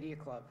news media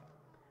club.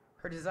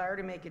 Her desire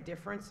to make a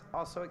difference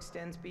also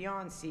extends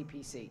beyond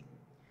CPC.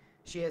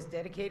 She has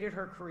dedicated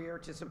her career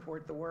to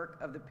support the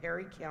work of the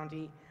Perry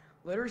County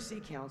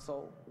Literacy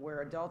Council,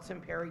 where adults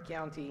in Perry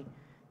County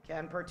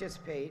can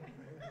participate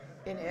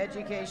in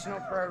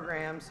educational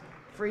programs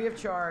free of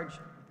charge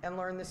and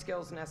learn the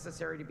skills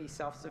necessary to be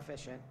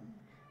self-sufficient.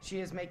 She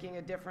is making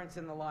a difference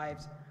in the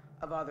lives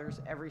of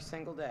others every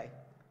single day."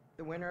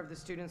 The winner of the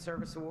Student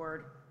Service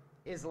Award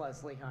is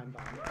Leslie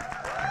Heimbaum.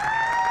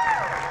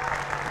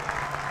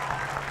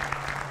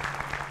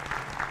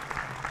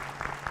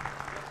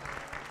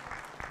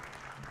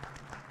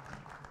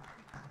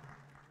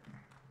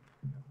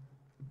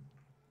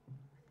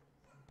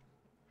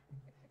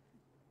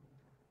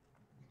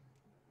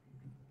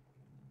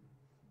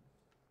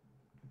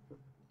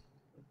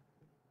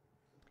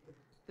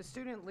 The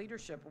Student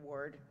Leadership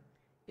Award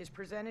is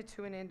presented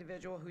to an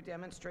individual who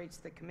demonstrates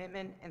the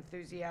commitment,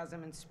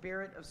 enthusiasm, and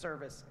spirit of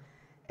service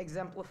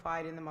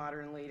exemplified in the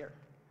modern leader.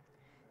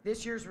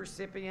 This year's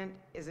recipient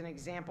is an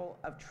example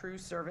of true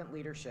servant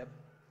leadership.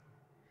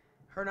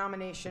 Her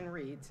nomination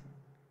reads,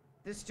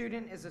 "This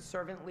student is a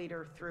servant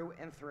leader through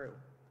and through.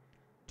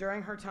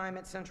 During her time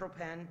at Central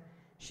Penn,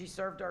 she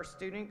served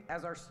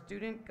as our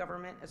Student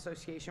Government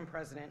Association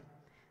president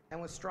and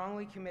was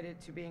strongly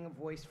committed to being a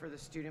voice for the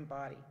student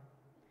body.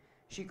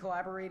 She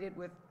collaborated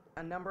with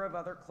a number of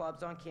other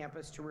clubs on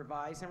campus to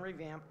revise and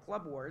revamp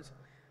Club Wars,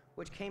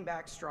 which came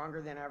back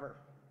stronger than ever.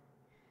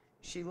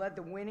 She led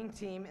the winning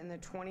team in the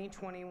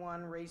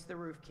 2021 Raise the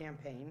Roof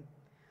campaign,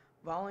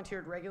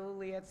 volunteered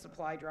regularly at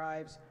supply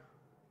drives,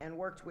 and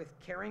worked with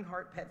Caring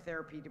Heart Pet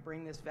Therapy to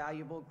bring this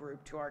valuable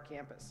group to our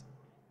campus.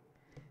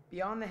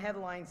 Beyond the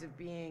headlines of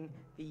being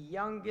the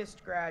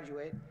youngest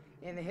graduate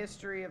in the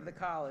history of the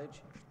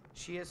college,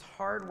 she is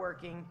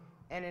hardworking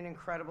and an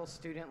incredible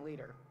student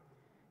leader.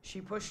 She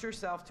pushed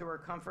herself to her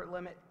comfort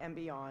limit and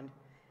beyond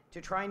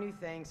to try new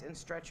things and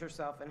stretch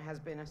herself, and has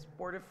been a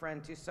supportive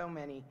friend to so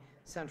many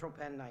Central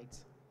Penn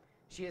Knights.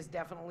 She has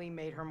definitely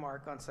made her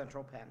mark on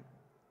Central Penn.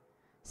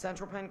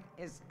 Central Penn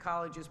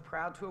College is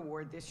proud to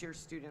award this year's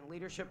Student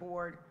Leadership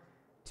Award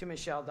to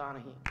Michelle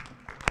Donahue."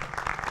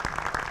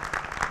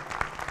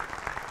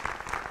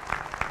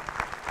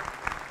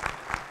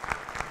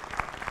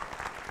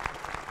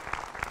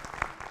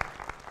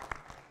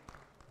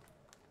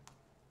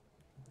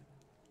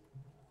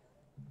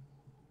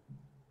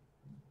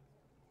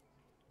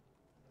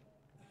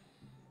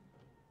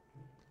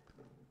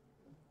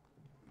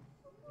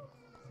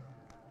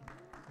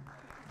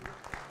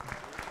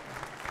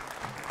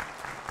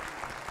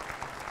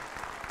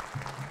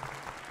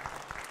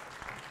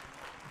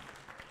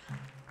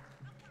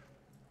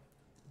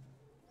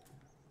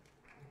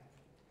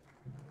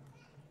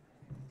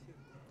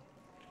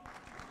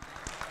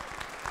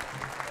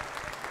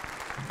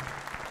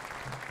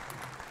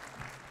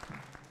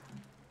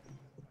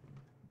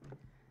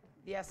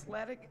 The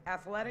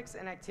Athletics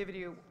and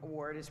Activity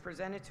Award is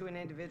presented to an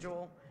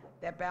individual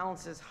that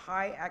balances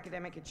high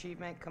academic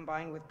achievement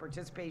combined with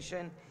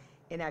participation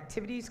in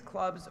activities,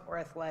 clubs, or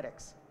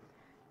athletics.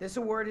 This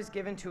award is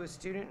given to a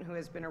student who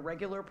has been a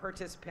regular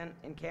participant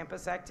in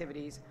campus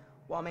activities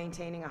while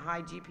maintaining a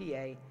high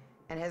GPA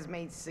and has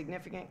made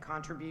significant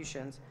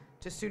contributions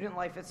to student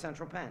life at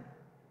Central Penn.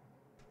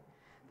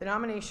 The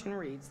nomination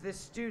reads, "This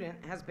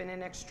student has been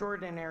an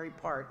extraordinary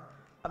part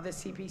of the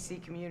CPC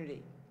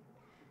community.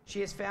 She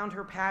has found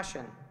her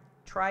passion,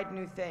 tried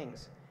new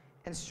things,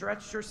 and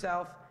stretched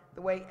herself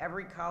the way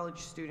every college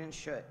student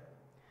should.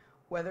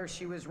 Whether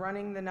she was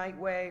running the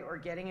Nightway or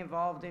getting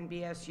involved in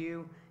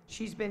BSU,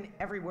 she's been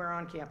everywhere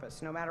on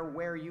campus, no matter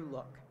where you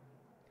look.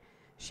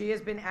 She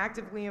has been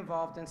actively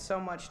involved in so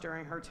much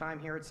during her time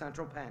here at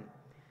Central Penn.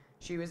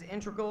 She was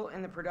integral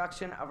in the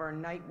production of our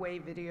Nightway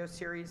video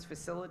series,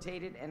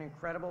 facilitated an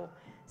incredible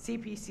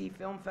CPC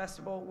Film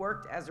Festival,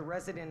 worked as a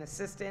resident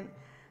assistant,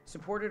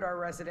 supported our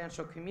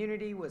residential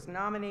community, was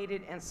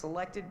nominated and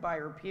selected by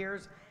her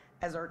peers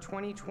as our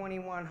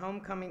 2021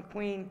 Homecoming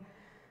Queen,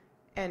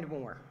 and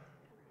more.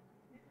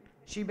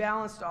 She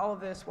balanced all of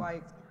this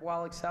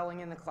while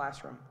excelling in the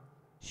classroom.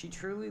 She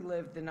truly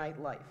lived the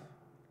night life.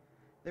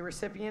 The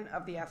recipient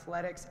of the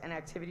Athletics and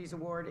Activities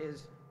Award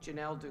is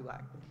Janelle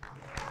Dulac.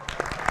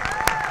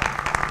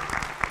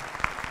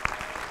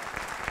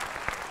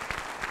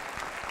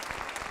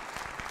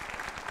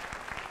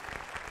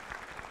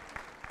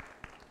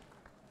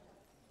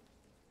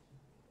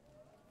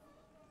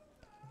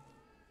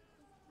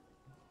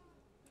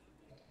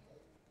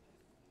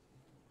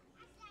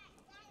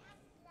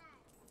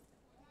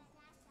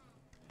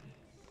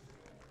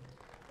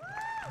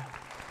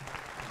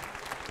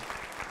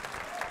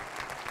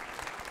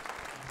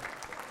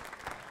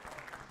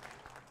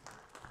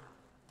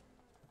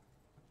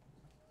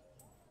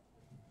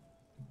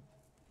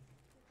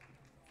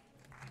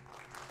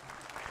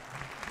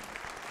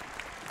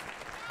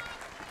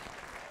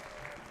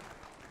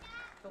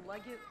 The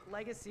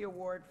Legacy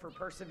Award for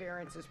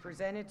Perseverance is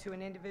presented to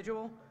an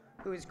individual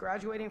who is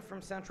graduating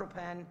from Central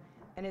Penn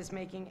and is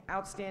making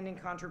outstanding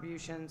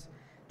contributions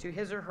to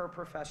his or her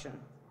profession.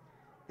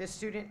 This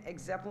student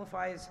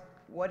exemplifies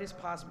what is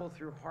possible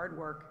through hard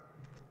work,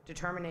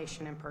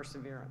 determination, and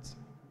perseverance.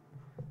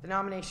 The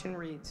nomination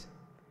reads,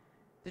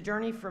 "The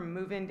journey from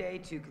move-in day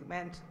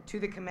to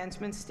the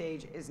commencement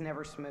stage is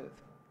never smooth.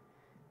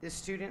 This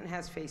student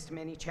has faced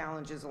many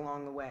challenges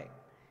along the way,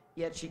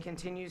 yet she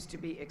continues to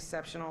be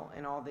exceptional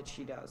in all that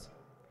she does.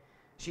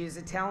 She is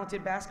a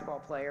talented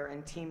basketball player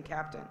and team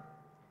captain.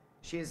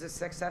 She is a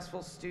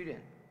successful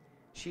student.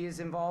 She is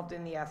involved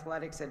in the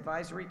Athletics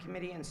Advisory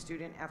Committee and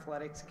Student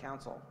Athletics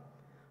Council,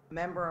 a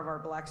member of our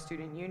Black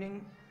Student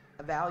Union,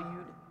 a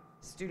valued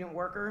student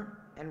worker,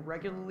 and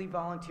regularly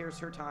volunteers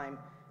her time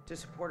to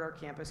support our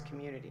campus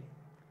community.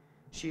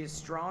 She is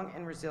strong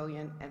and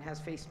resilient and has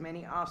faced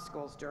many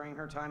obstacles during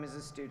her time as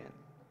a student.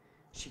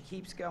 She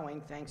keeps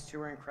going thanks to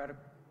her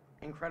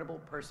incredible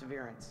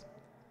perseverance.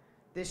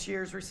 This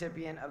year's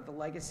recipient of the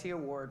Legacy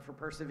Award for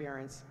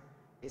Perseverance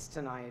is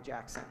Tanaya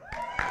Jackson."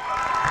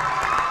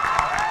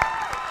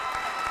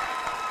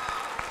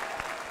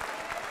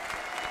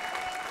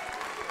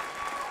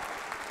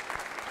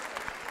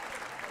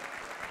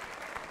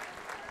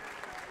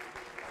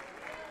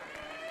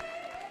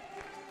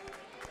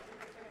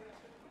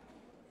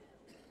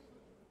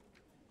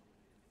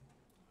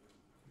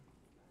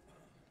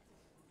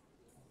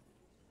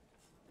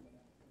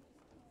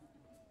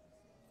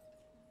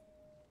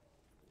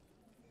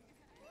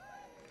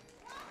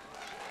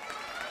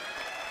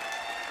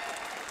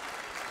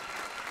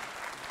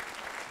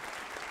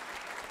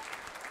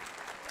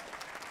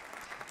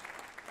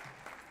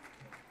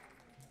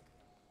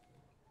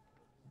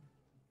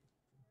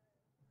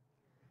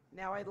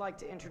 Now I'd like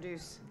to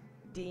introduce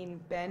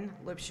Dean Ben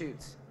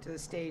Lipschutz to the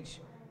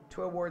stage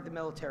to award the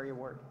Military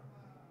Award.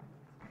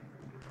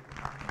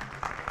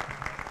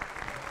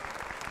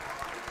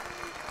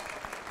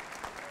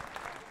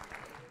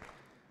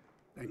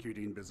 Thank you,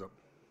 Dean Bizup.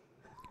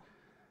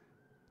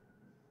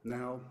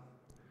 Now,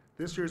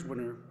 this year's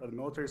winner of the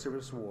Military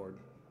Service Award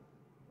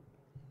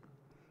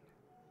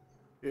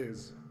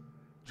is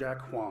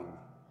Jack Huang.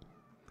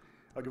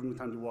 I'll give him the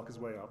time to walk his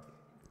way up.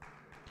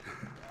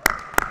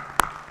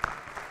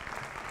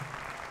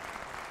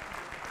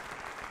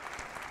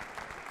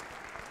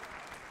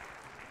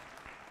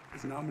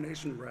 His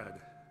nomination read,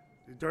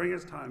 "During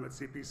his time at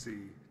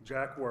CPC,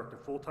 Jack worked a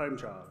full-time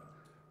job,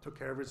 took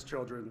care of his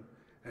children,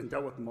 and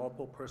dealt with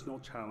multiple personal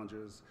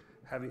challenges,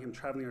 having him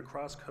traveling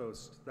across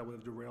coasts that would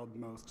have derailed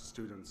most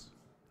students.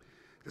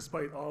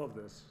 Despite all of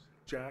this,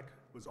 Jack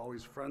was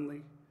always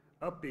friendly,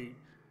 upbeat,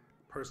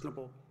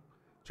 personable.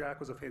 Jack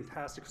was a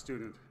fantastic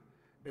student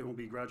and will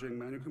be graduating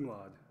magna cum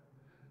laude.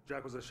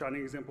 Jack was a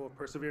shining example of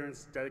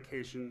perseverance,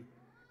 dedication,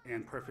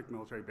 and perfect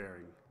military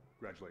bearing.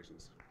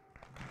 Congratulations."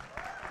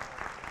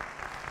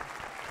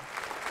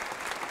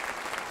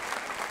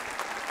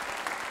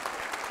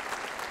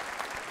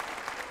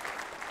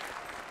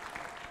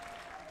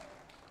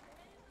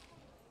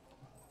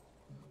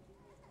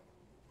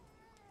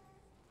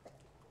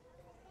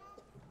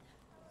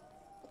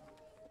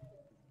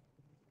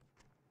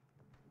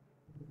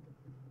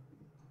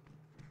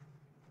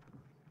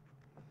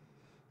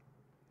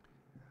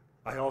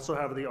 I also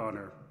have the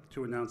honor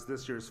to announce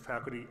this year's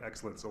Faculty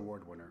Excellence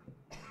Award winner.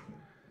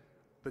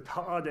 The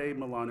Ta'ade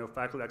Milano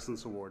Faculty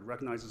Excellence Award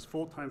recognizes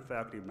full-time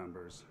faculty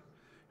members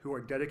who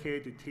are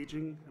dedicated to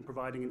teaching and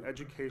providing an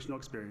educational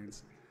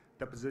experience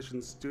that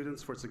positions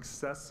students for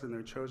success in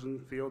their chosen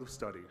field of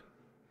study.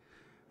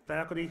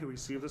 Faculty who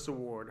receive this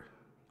award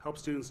help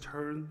students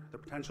turn their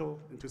potential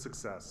into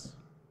success.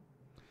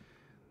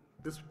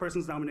 This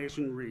person's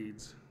nomination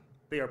reads,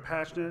 "They are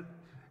passionate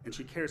and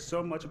she cares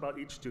so much about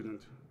each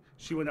student.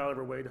 She went out of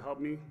her way to help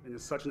me and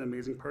is such an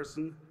amazing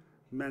person,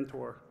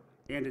 mentor,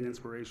 and an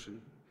inspiration.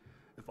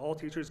 If all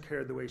teachers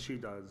cared the way she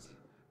does,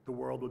 the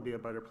world would be a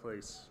better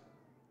place."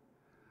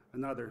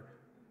 Another,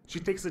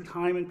 "She takes the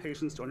time and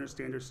patience to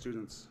understand her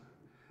students.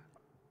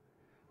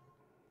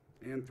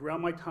 And throughout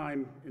my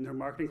time in her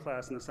marketing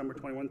class in the summer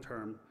 21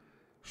 term,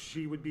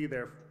 she would be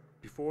there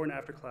before and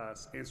after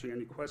class, answering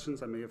any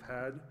questions I may have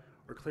had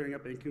or clearing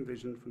up any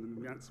confusion from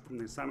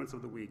the assignments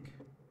of the week.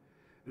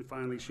 And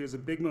finally, she is a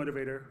big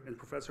motivator and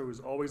professor who is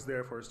always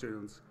there for her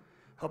students,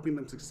 helping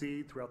them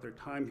succeed throughout their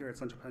time here at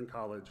Central Penn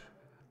College,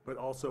 but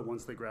also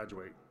once they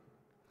graduate.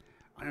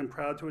 I am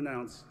proud to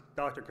announce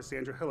Dr.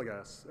 Cassandra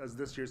Hillegas as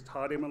this year's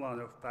Todd A.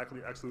 Milano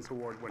Faculty Excellence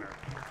Award winner.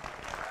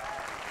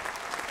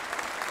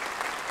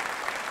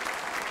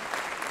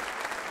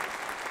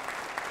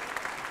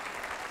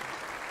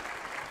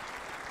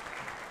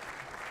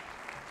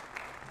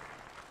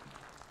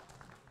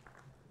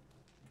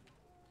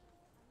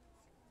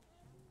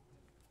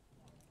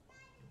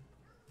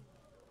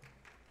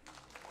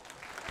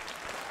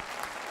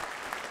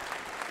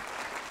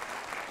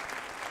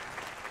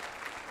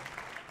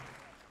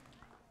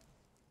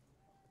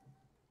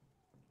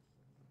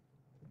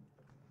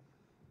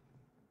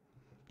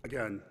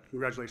 Again,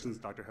 congratulations,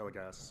 Dr.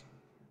 Hillegas.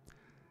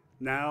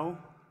 Now,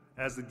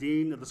 as the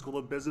Dean of the School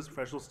of Business and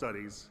Professional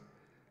Studies,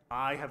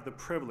 I have the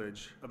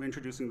privilege of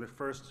introducing the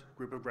first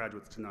group of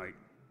graduates tonight.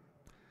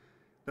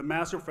 The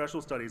Master of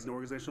Professional Studies in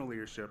Organizational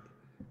Leadership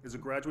is a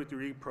graduate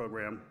degree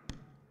program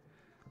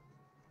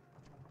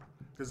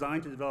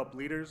designed to develop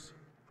leaders,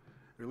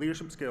 their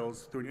leadership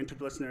skills through an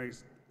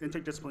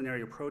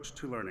interdisciplinary approach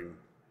to learning.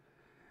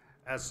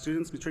 As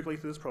students matriculate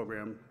through this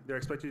program, they're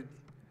expected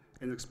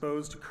and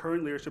exposed to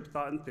current leadership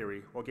thought and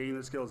theory while gaining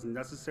the skills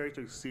necessary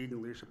to succeed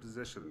in leadership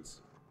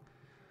positions.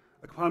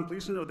 Upon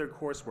completion of their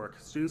coursework,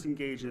 students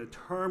engage in a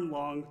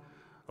term-long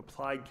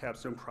applied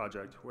capstone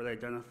project where they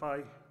identify,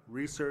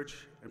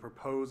 research, and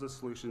propose a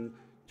solution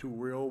to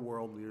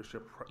real-world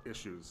leadership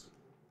issues.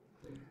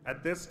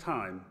 At this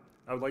time,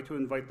 I would like to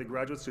invite the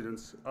graduate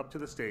students up to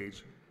the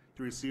stage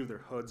to receive their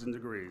hoods and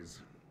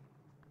degrees.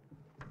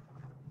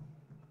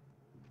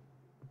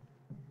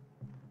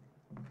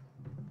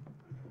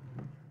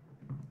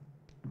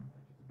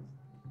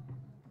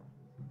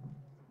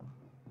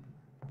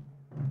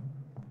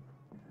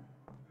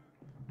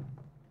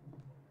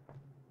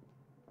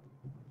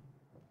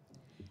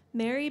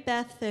 Mary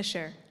Beth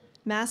Fisher,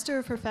 Master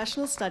of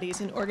Professional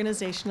Studies in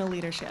Organizational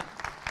Leadership.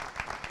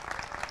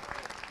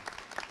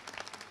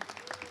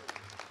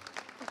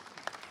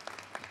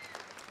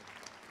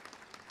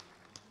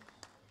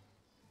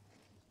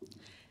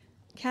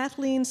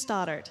 Kathleen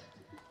Stoddart,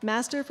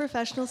 Master of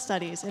Professional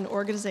Studies in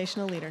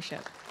Organizational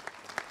Leadership.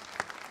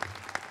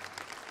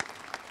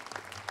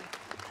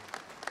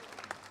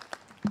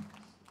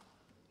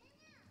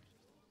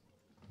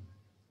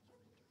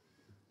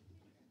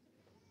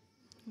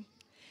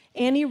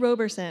 Annie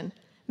Roberson,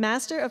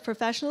 Master of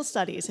Professional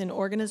Studies in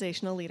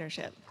Organizational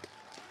Leadership.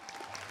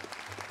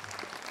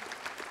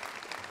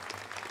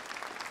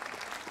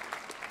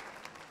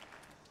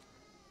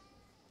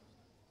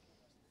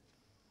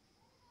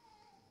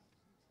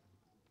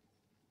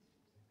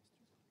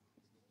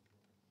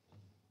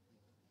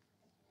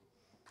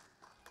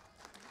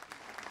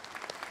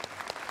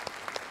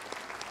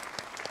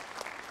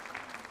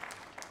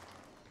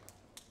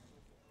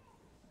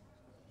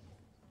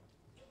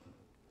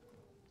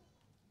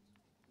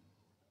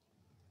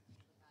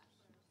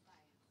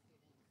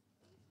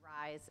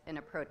 Rise and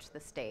approach the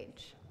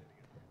stage.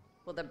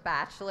 Will the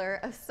Bachelor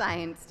of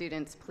Science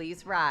students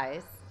please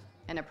rise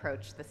and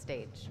approach the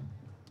stage?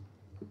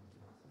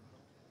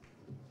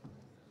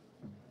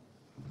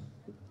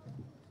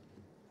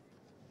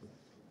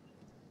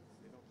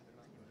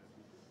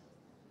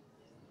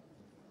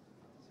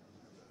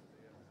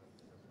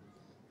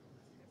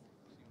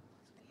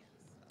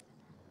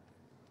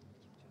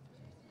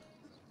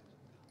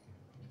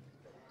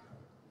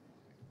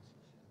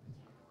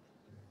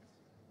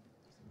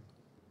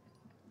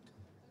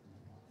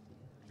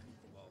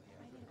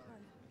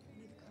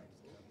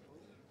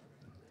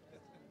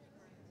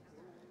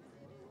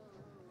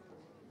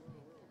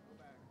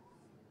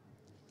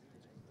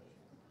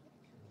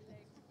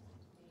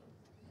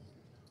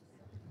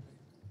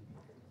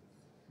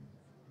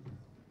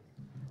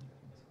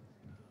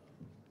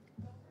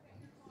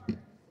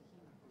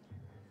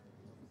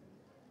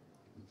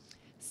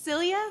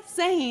 Celia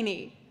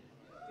Zahini.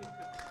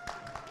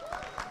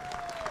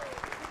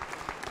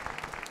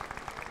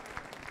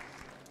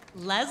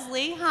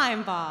 Leslie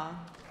Heimbaugh.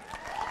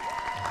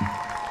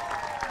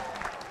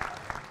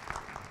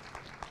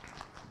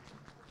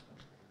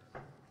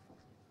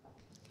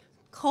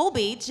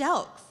 Colby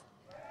Jelks.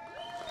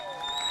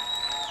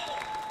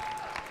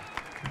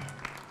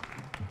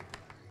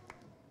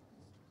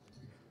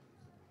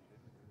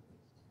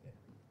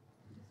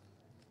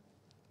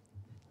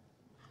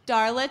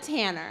 Darla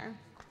Tanner.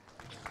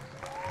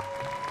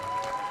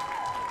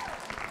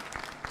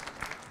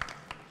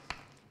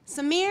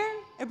 Samir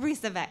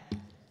Ibrisavec.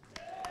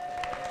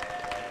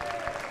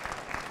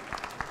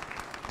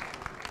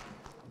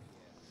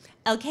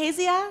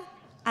 Elkezia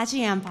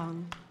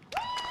Achiampong.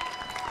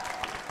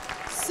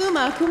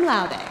 Summa cum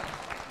laude.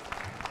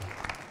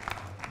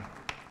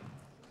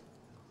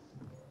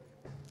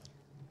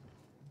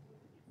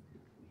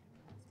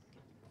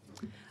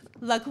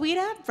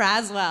 Laquita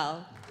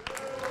Braswell.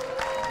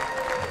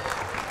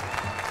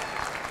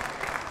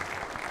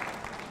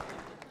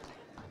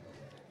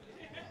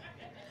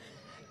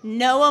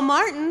 Noah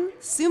Martin,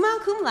 summa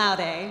cum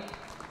laude.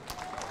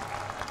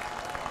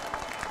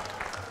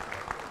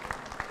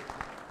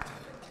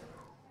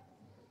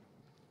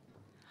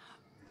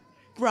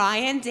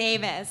 Brian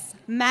Davis,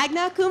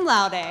 magna cum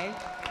laude.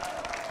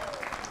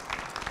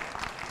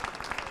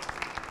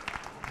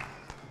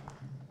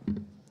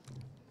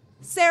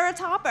 Sarah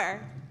Topper,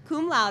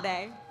 cum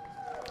laude.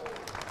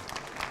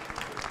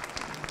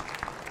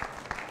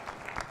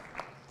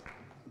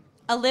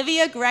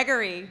 Olivia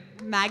Gregory,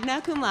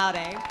 magna cum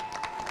laude.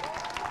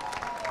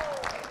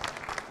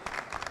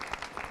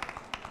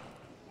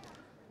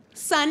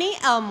 Sunny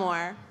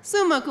Elmore,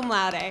 summa cum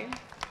laude.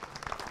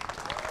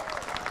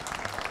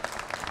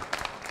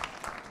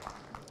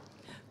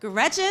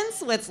 Gretchen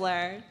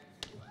Switzler.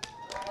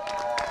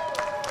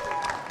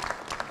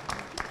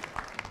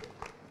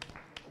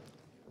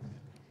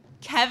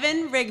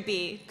 Kevin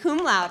Rigby, cum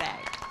laude.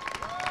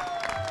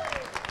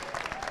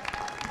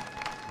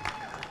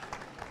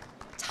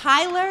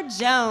 Tyler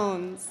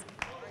Jones.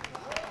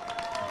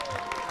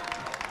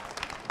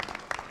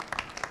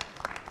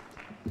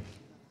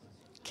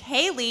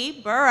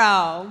 Kaylee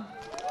Burrow.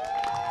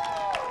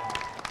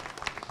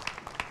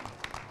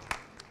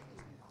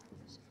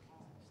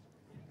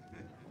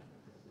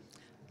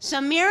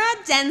 Shamira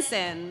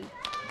Denson.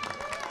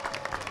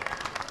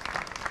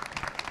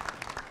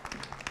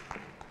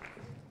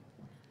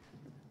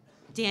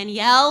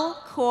 Danielle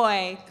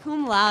Coy,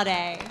 cum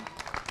laude.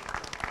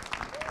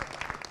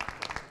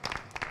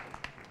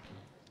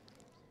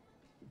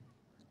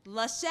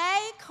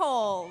 Lachey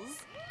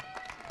Coles.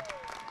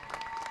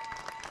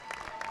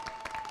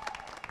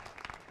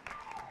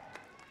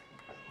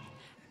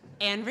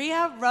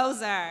 Andrea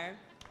Roser.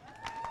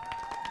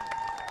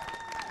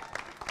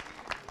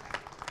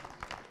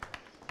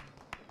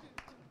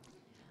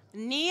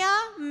 Nia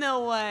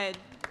Millwood.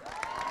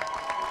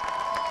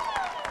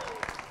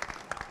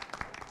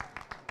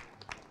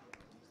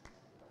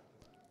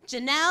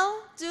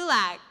 Janelle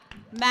Dulac,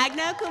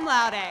 magna cum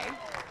laude.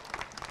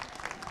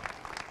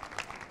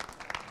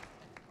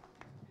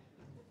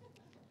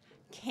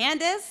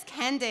 Candace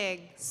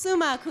Kendig,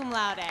 summa cum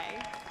laude.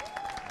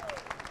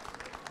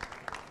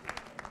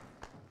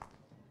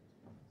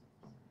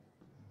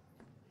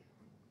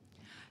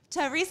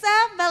 Teresa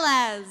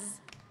Velez.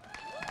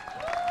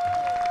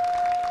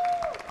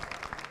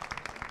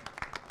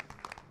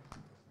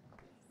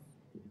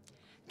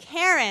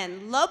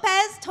 Karen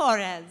Lopez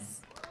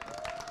Torres.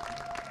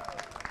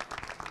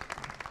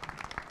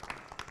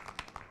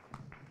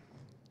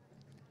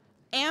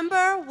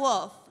 Amber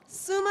Wolf,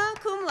 summa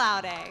cum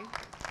laude.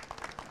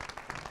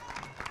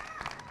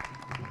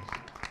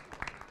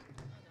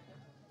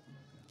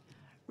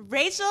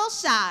 Rachel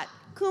Schott,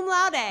 cum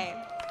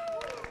laude.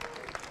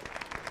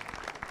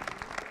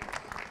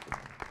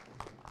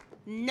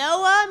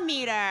 Noah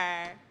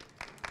Meter.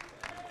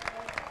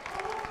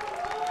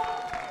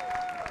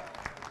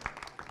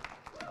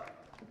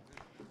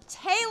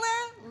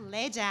 Taylor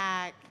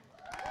Lejak.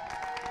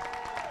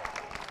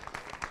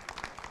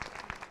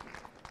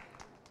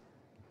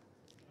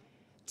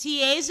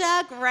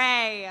 Tiaja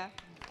Gray.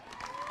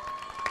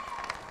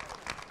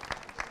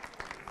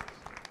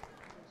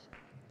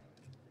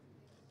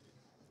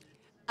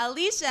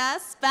 Alicia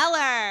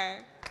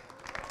Speller.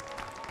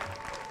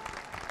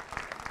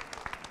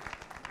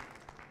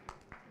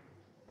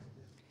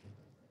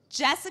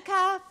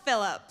 Jessica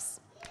Phillips.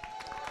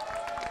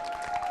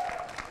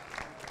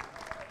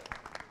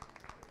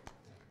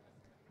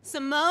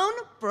 Simone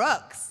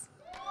Brooks.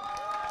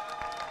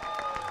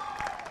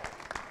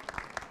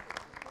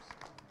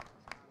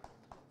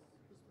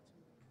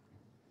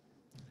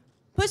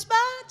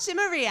 Pushpa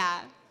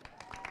Chimaria.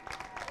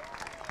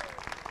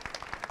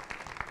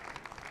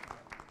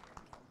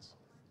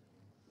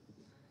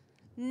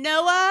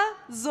 Noah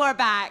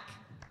Zorbak.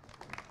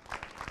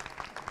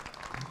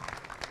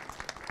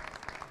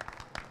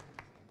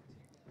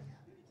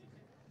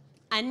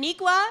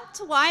 Aniqua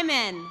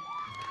Twyman.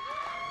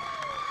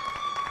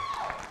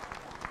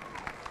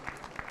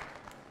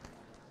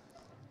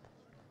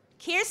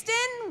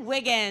 Kirsten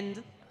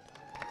Wigand.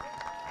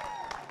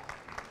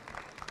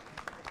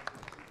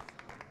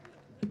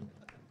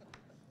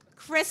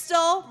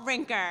 Crystal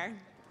Rinker.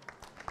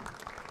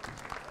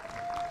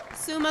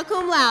 Summa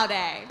cum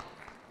laude.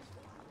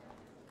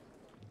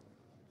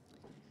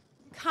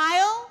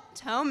 Kyle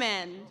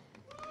Toman.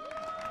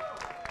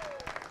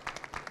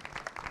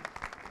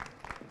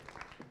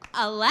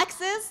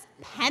 Alexis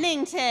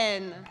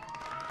Pennington.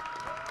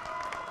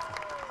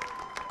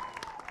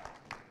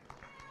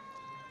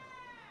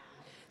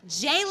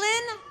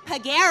 Jalen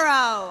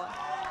Pagero.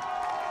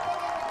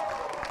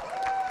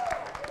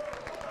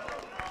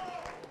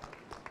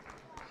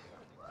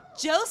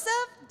 Joseph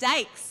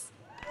Dykes.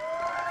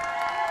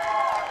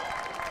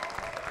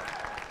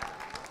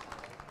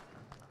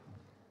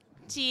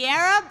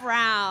 Tierra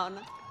Brown.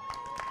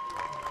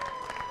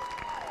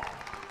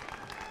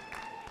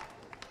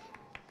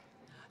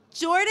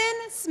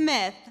 Jordan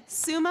Smith,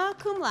 summa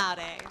cum laude.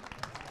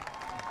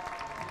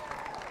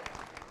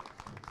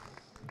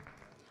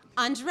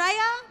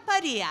 Andrea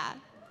Padilla.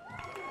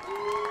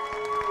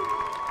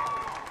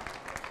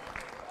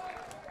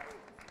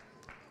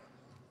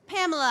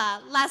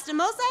 Pamela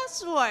Lastimosa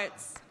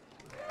Schwartz.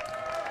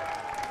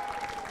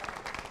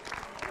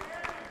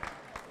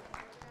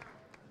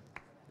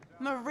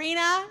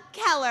 Marina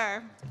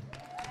Keller.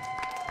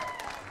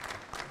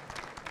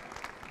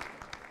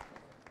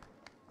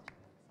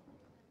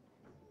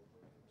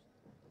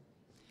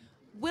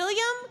 William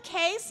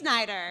K.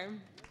 Snyder,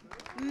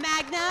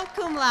 magna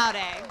cum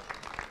laude.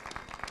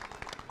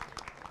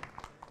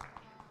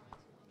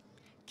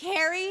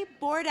 Carrie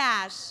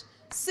Bordash,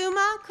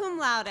 summa cum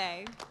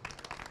laude.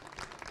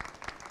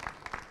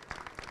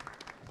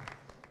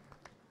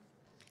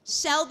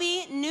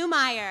 Shelby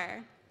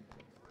Newmeyer.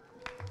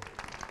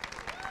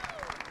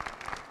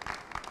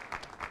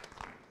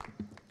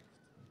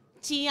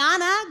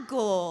 Tiana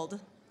Gold.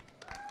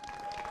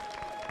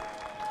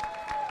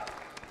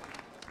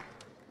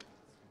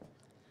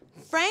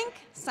 Frank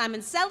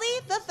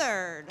Simoncelli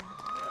III.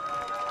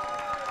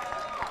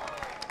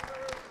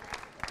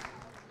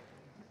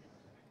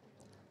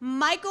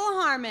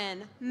 Michael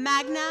Harmon,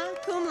 magna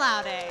cum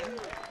laude.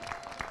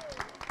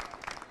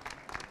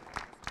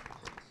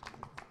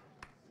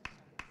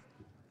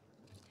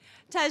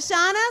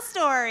 Tashana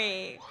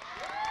Story.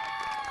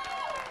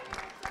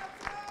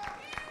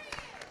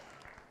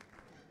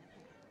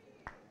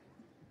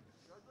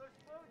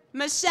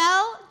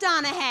 Michelle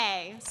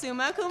Donahue,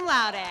 summa cum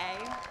laude.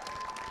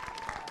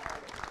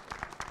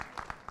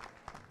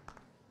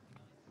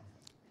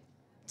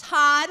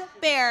 Todd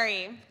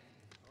Barry.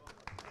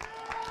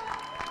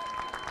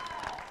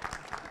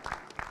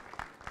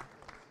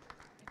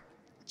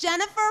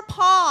 Jennifer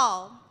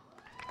Paul.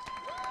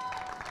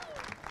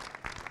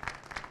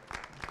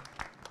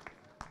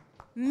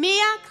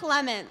 Mia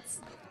Clements.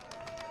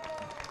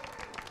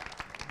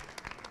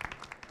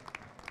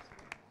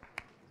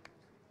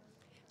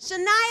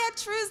 Shania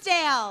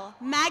Truesdale,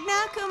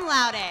 magna cum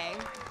laude.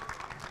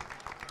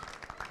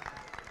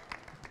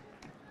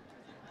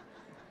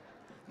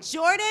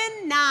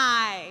 Jordan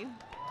Nye.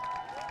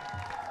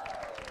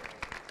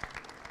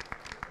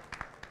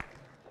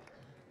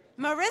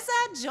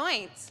 Marissa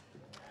Joint,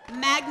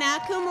 magna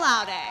cum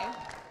laude.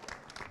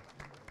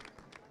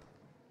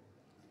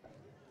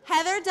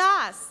 Heather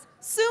Doss,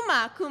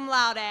 summa cum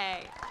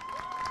laude.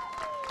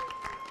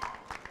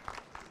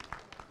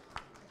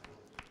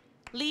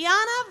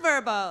 Liana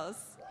Verbos.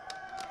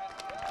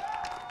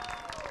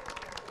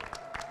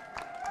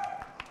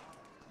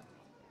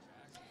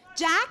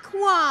 Jack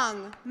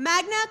Wong,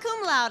 magna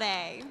cum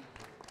laude.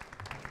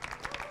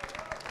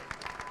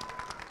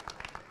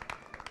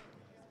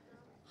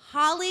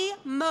 Holly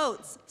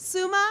Moats,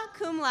 summa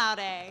cum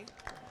laude.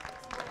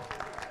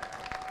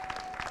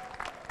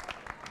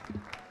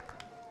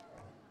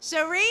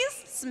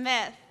 Cherise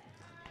Smith.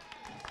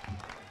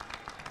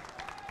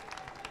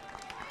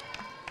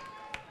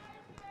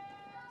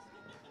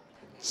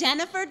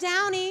 Jennifer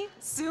Downey,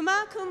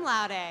 summa cum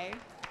laude.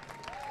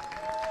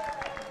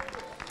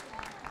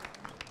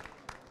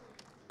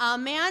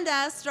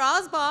 Amanda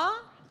Strasbaugh.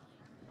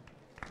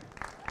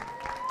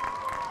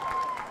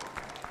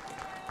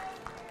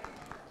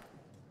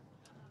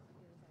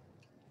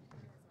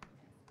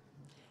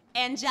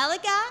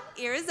 Angelica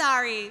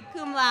Irizarry,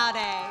 cum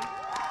laude.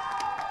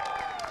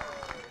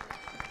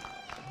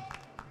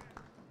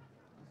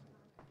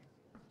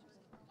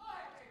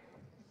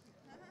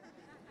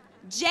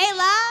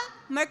 Jayla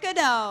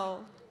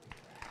Mercado.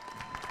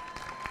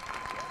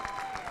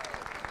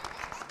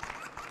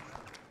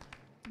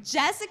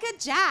 Jessica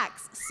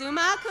Jacks,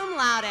 summa cum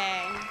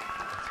laude.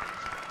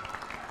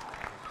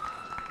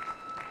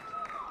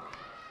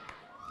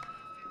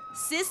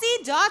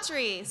 Sissy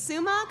Daughtry,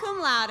 summa cum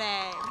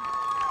laude.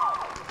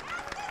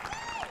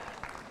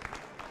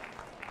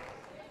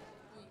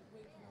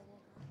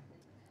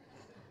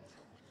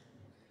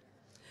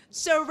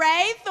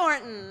 Sheree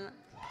Thornton.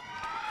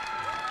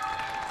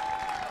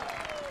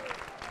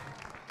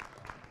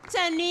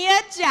 Tania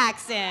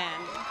Jackson.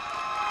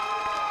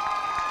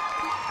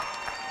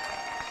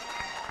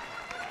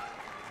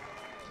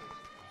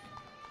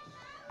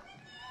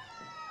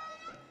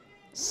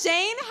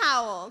 Shane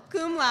Howell,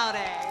 cum laude.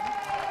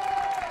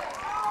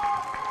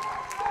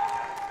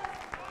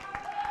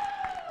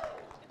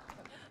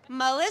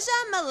 Melissa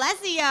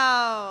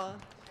Malesio.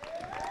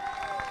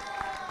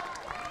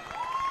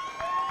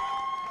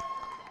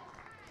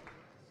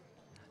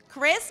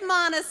 Chris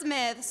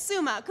Monosmith,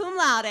 summa cum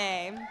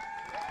laude.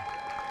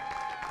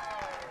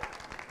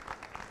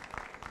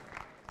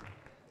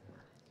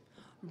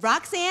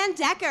 Roxanne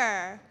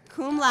Decker,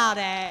 cum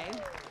laude.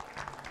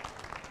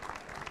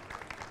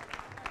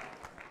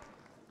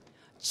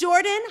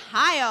 Jordan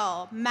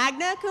Heil,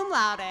 magna cum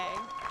laude.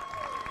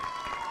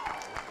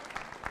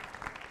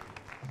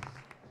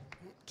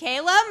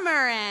 Kayla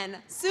Murrin,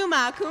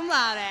 summa cum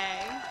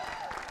laude.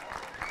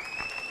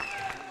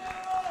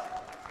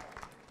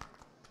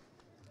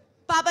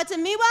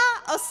 Babatamiwa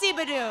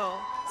Osibadu,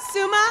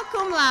 summa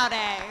cum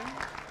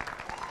laude.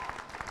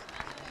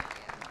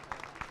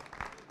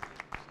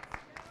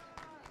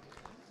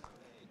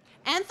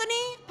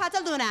 Anthony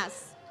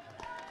Patalunas.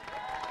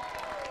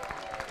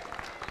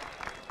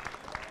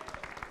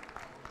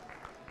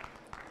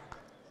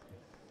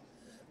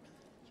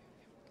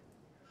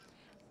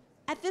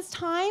 At this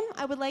time,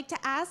 I would like to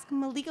ask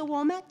Malika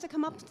Womack to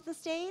come up to the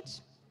stage.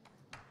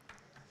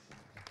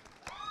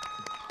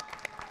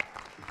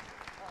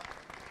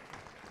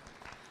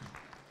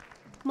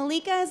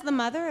 Malika is the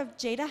mother of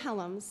Jada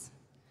Helms,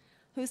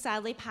 who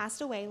sadly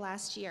passed away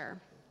last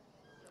year.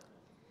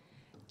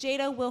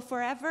 Jada will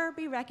forever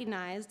be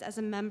recognized as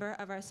a member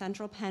of our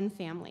Central Penn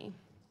family.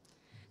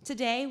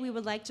 Today, we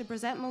would like to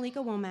present Malika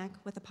Womack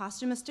with a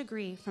posthumous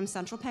degree from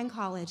Central Penn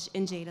College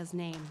in Jada's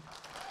name.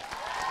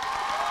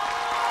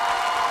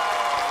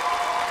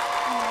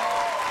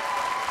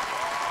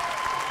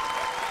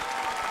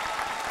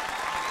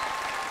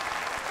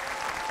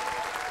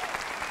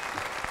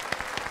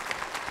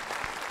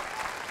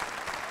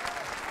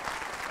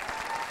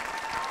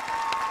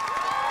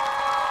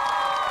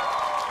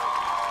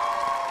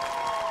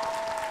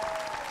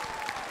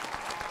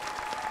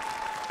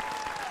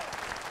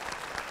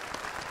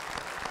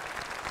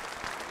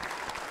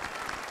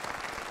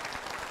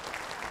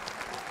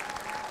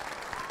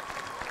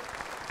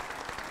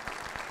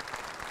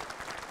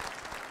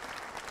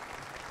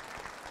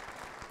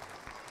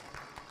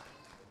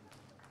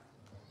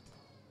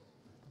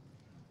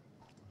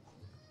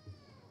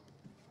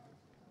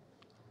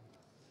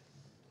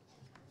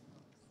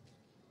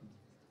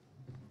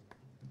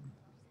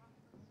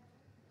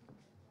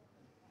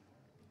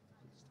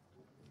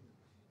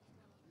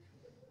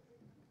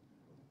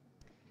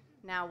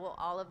 Now will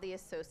all of the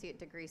associate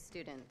degree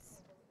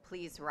students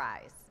please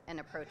rise and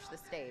approach the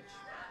stage.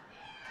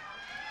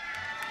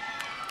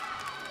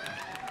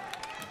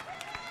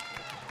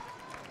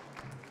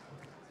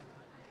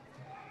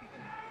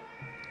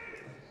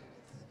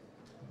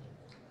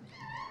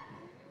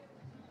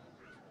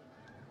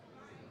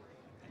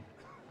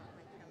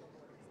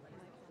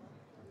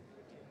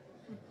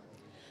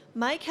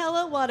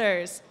 Michaela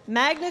Waters,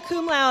 magna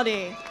cum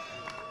laude.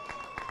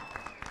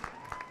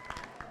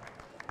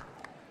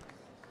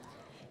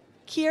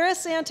 Kira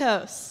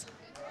Santos.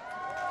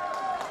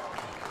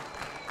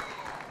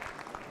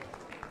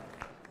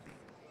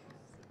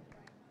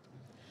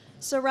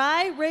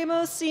 Sarai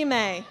Ramos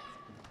Sime.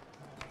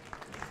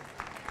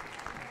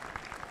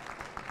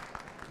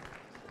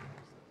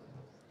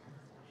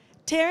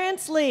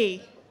 Terrence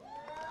Lee.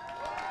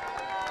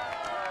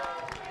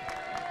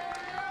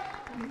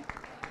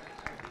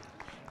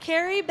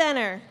 Carrie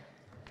Benner.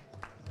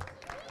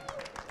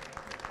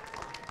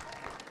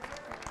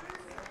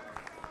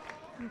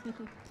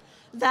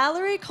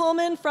 Valerie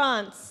Coleman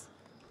France.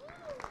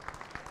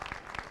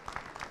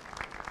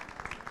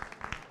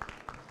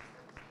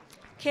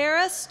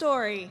 Kara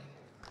Story.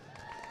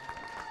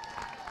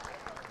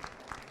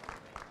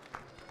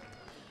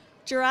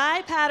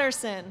 Jerai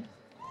Patterson.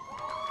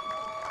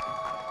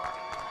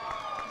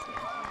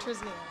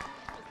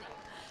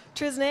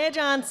 Trisnea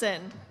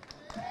Johnson.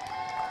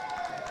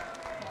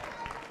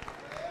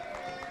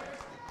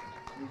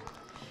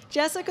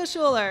 Jessica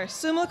Schuler,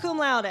 summa cum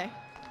laude.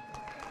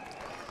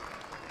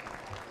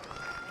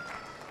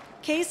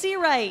 Casey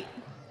Wright.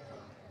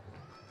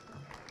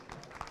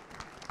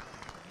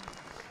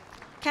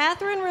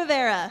 Catherine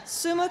Rivera,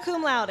 summa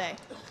cum laude.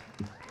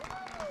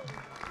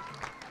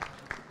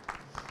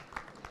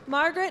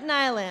 Margaret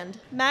Nyland,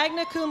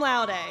 magna cum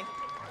laude.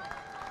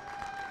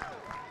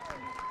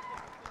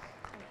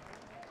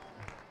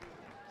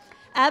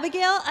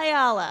 Abigail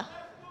Ayala.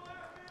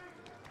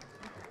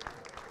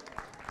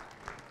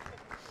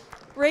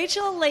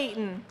 Rachel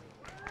Layton.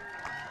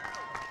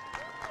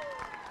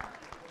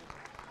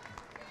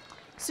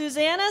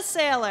 Susanna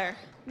Saylor,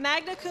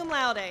 magna cum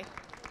laude.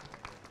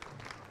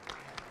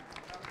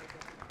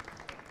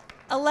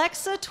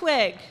 Alexa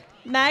Twig,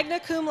 magna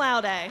cum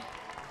laude.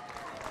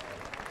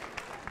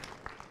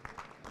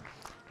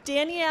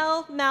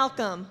 Danielle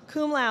Malcolm,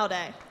 cum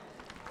laude.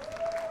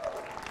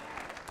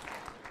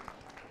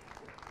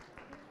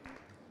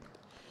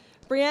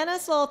 Brianna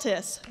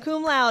Soltis,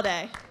 cum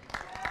laude.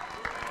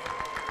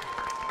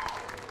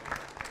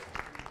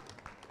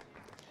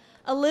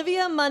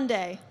 Olivia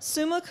Monday,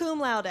 summa cum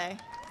laude.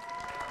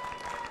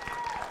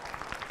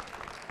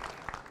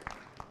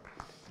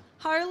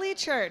 Harley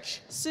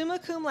Church, summa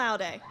cum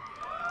laude.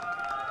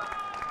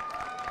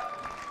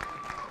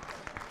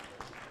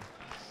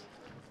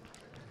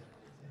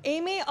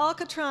 Amy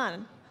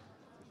Alcatron.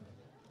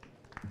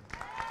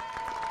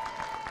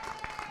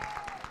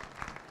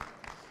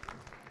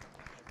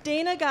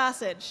 Dana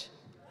Gossage.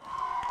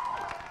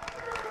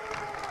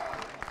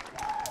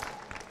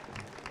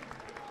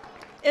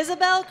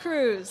 Isabel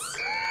Cruz.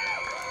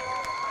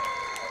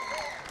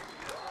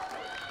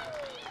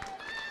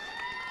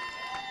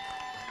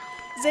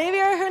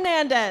 Xavier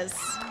Hernandez.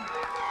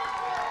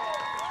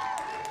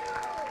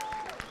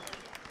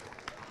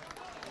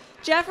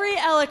 Jeffrey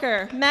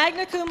Elliker,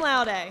 magna cum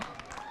laude.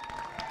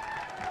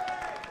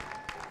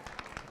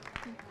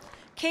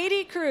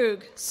 Katie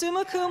Krug,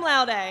 summa cum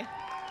laude.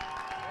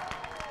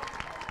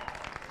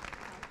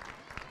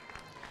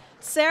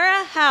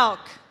 Sarah Hauk.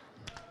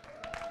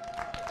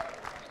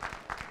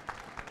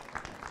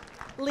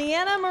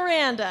 Leanna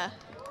Miranda.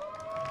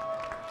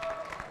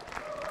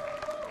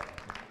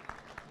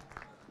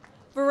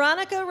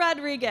 Veronica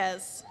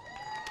Rodriguez.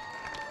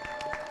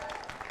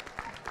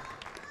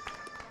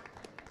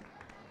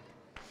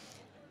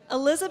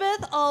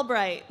 Elizabeth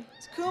Albright,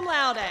 cum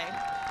laude.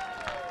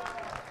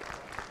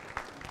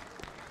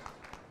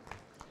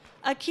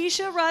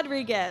 Akeisha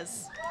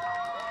Rodriguez.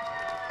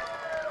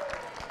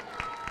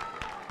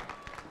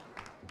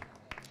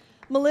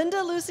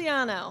 Melinda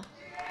Luciano.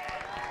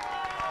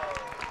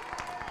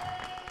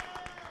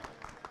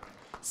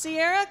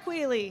 Sierra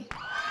Queely.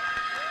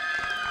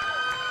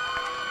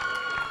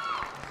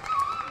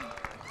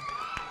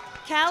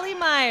 Callie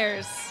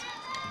Myers.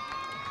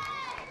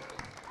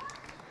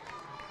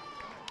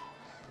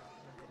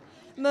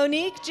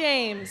 Monique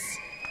James.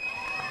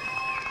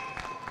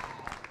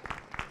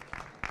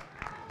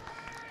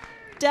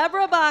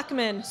 Deborah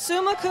Bachman,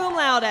 summa cum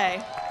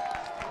laude.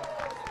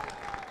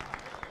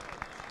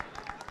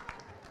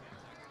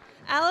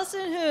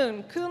 Allison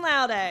Hoon, cum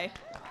laude.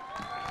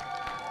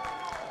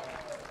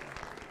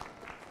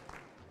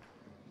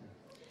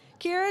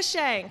 Kira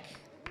Shank.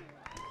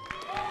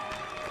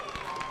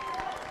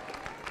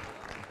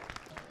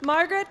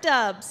 Margaret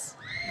Dubbs.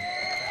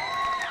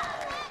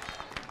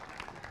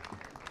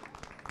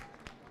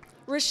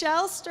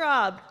 Rochelle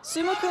Straub,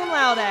 summa cum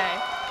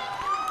laude.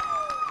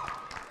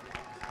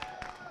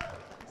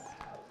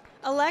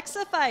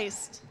 Alexa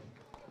Feist.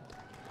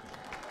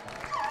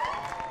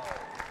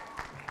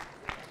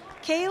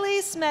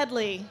 Kaylee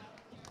Smedley.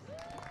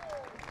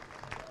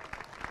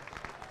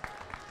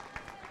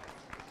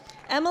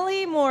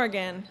 Emily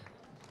Morgan.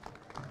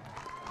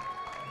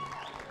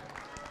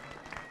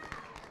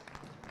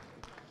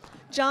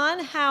 John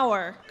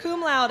Hauer,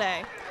 cum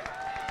laude.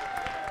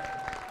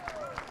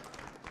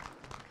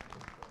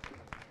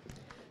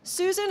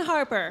 Susan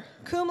Harper,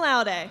 cum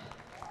laude.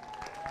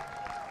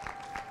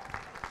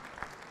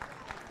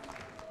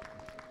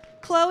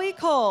 Chloe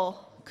Cole,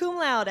 cum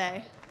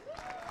laude.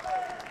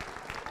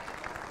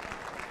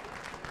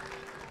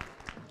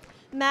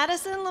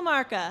 Madison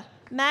Lamarca,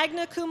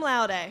 magna cum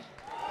laude.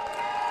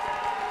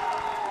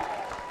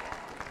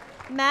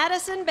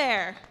 Madison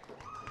Bear.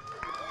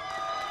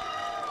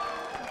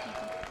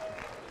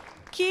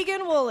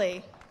 Keegan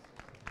Woolley.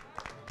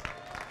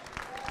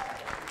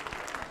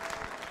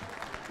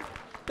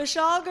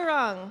 Bishal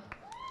Gurung,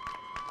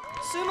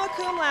 summa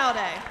cum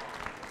laude.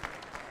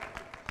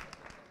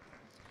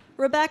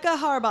 Rebecca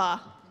Harbaugh.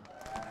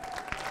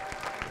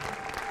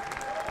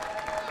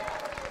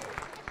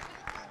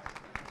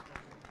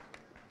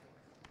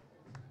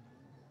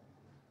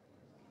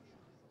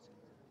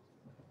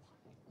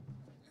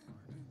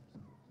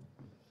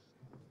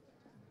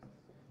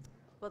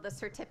 Will the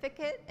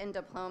certificate and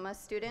diploma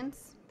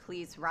students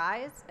please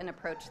rise and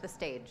approach the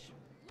stage?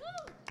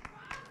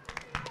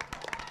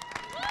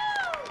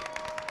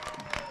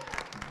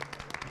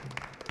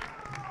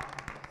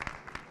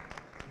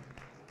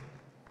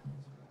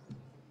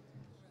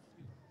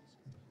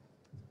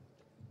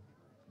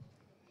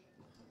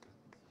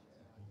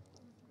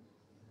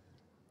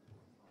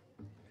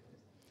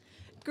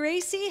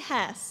 Gracie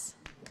Hess.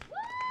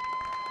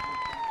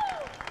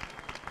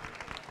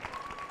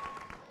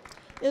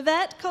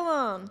 Yvette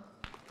Colon.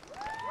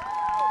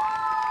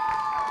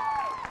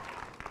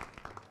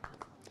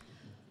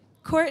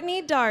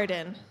 Courtney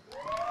Darden.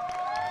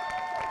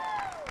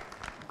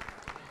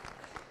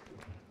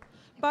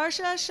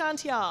 Barsha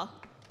Chantial.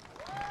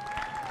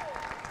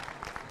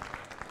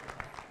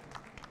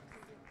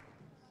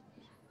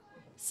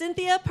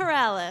 Cynthia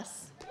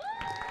Perales.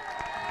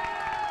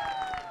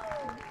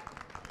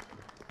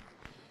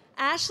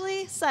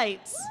 Ashley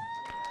Seitz.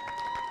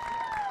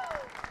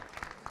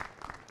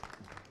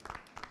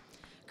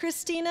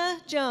 Christina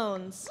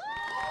Jones.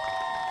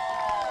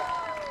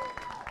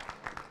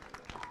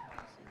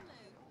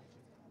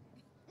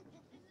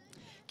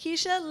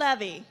 Keisha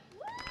Levy.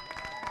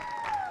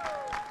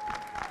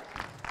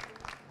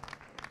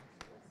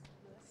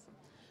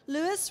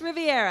 Luis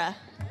Riviera.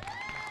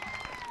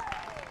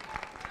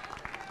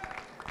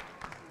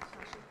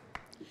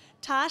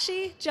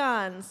 Tashi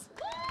Johns.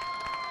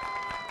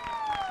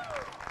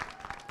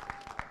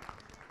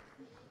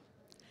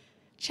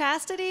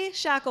 Chastity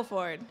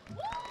Shackelford.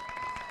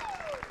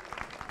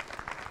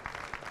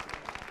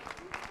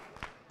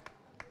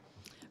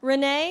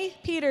 Renee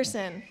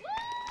Peterson.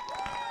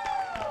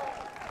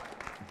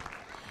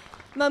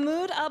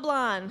 Mahmoud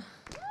Ablan.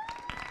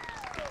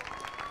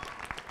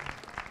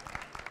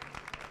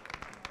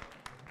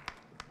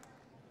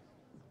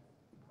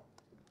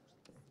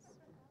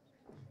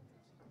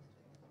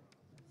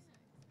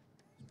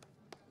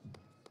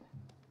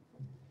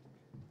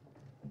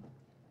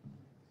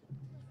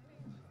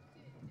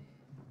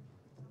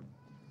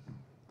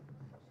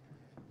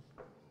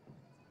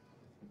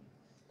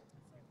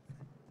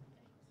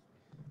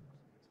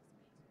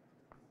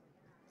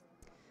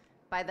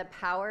 By the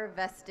power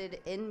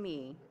vested in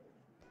me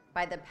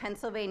by the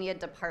Pennsylvania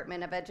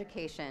Department of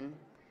Education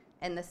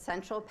and the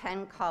Central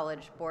Penn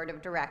College Board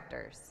of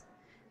Directors,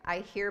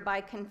 I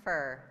hereby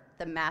confer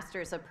the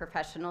Masters of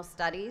Professional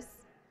Studies,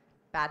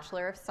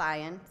 Bachelor of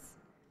Science,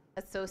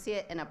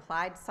 Associate in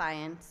Applied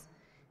Science,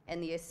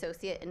 and the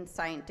Associate in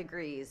Science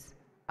degrees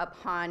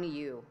upon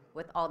you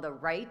with all the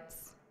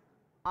rights,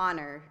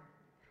 honor,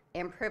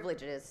 and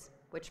privileges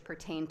which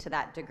pertain to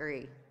that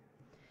degree,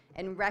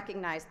 and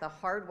recognize the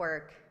hard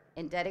work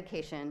and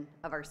dedication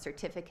of our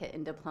certificate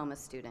and diploma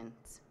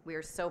students. We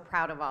are so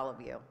proud of all of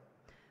you.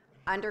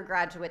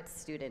 Undergraduate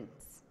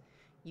students,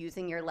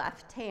 using your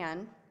left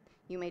hand,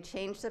 you may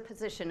change the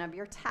position of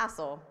your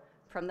tassel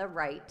from the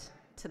right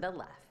to the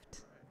left.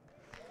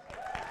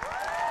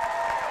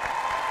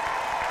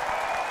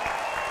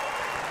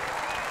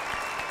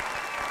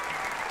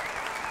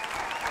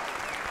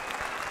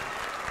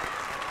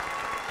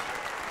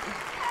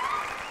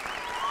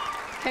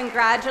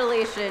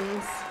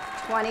 Congratulations,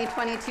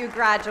 2022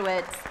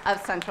 graduates of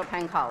Central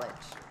Penn College.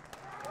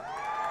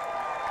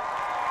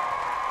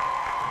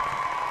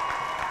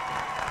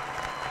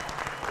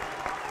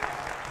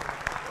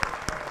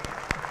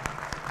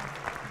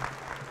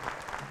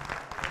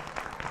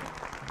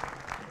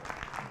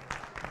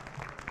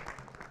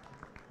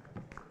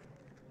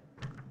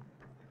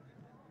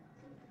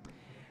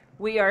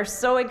 We are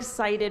so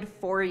excited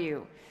for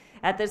you.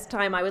 At this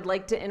time, I would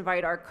like to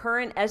invite our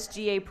current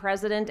SGA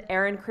president,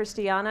 Erin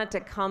Christiana, to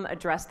come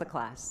address the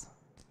class.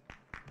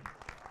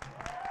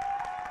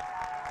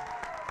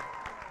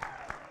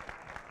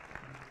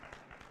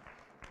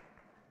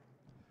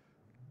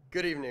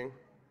 Good evening.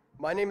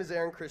 My name is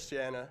Erin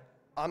Christiana.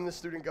 I'm the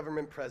student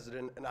government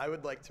president, and I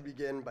would like to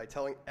begin by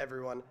telling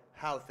everyone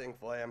how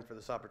thankful I am for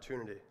this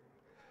opportunity.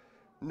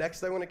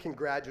 Next, I want to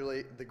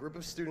congratulate the group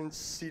of students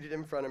seated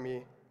in front of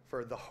me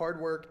for the hard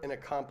work and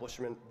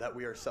accomplishment that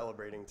we are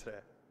celebrating today.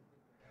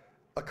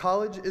 A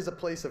college is a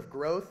place of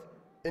growth,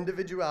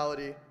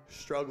 individuality,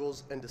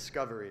 struggles, and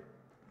discovery.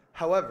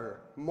 However,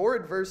 more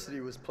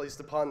adversity was placed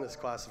upon this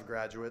class of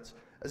graduates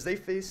as they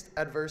faced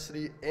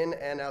adversity in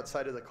and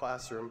outside of the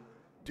classroom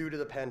due to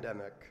the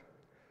pandemic.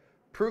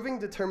 Proving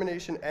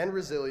determination and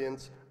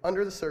resilience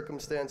under the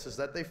circumstances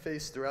that they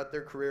faced throughout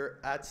their career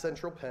at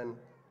Central Penn,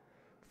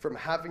 from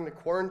having to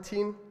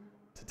quarantine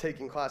to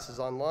taking classes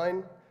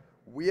online,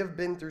 we have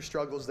been through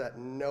struggles that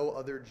no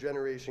other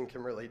generation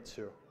can relate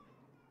to.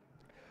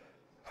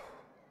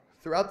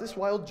 Throughout this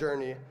wild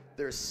journey,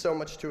 there is so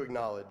much to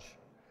acknowledge.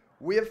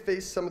 We have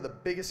faced some of the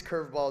biggest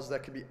curveballs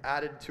that could be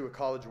added to a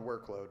college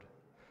workload.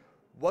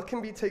 What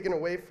can be taken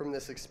away from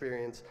this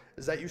experience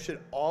is that you should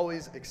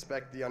always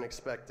expect the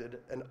unexpected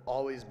and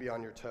always be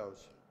on your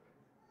toes.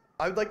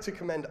 I would like to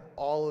commend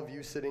all of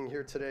you sitting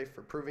here today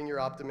for proving your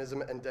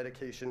optimism and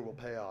dedication will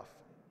pay off.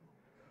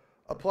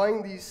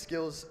 Applying these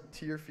skills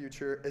to your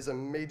future is a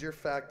major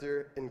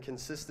factor in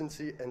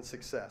consistency and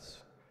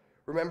success.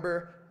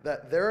 Remember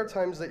that there are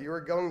times that you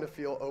are going to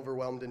feel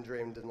overwhelmed and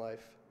drained in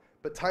life,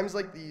 but times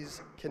like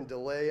these can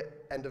delay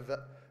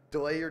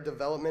your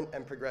development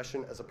and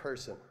progression as a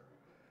person.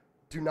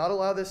 Do not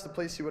allow this to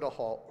place you at a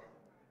halt.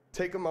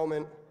 Take a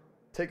moment,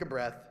 take a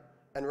breath,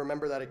 and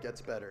remember that it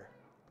gets better.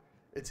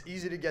 It's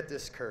easy to get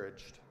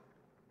discouraged.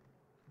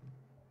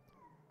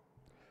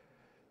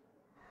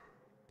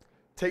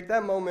 Take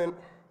that moment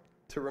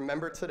to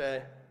remember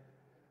today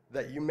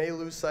that you may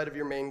lose sight of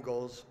your main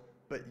goals,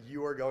 but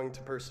you are going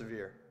to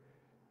persevere.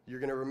 You're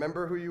going to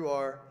remember who you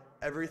are,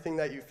 everything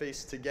that you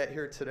faced to get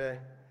here today,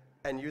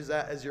 and use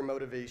that as your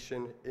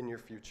motivation in your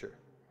future.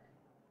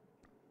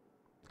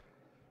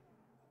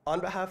 On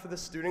behalf of the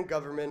student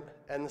government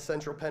and the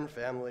Central Penn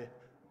family,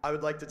 I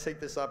would like to take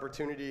this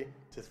opportunity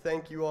to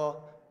thank you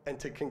all and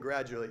to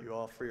congratulate you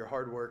all for your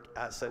hard work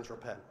at Central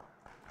Penn.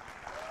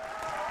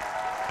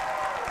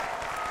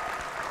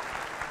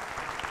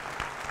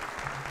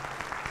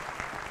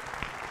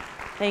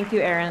 Thank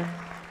you, Erin.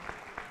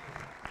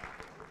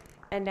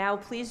 And now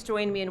please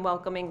join me in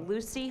welcoming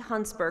Lucy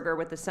Huntsberger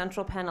with the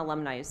Central Penn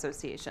Alumni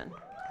Association.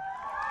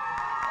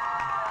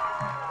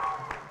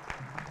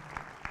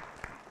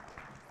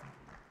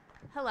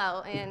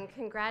 Hello, and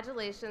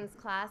congratulations,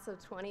 class of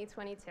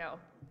 2022.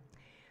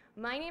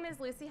 My name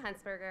is Lucy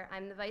Huntsberger.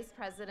 I'm the Vice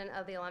President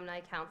of the Alumni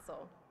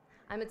Council.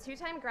 I'm a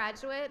two-time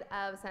graduate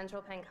of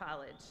Central Penn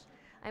College.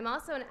 I'm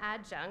also an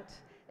adjunct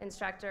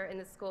instructor in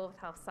the School of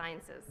Health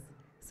Sciences.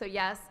 So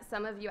yes,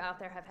 some of you out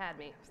there have had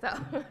me. So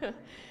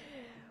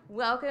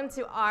welcome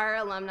to our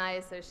Alumni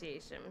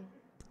Association.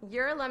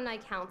 Your Alumni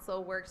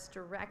Council works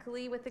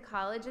directly with the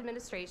college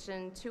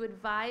administration to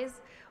advise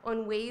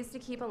on ways to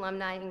keep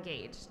alumni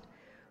engaged.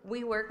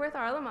 We work with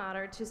our alma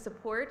mater to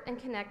support and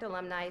connect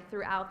alumni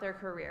throughout their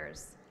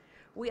careers.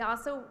 We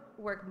also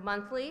work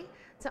monthly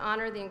to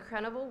honor the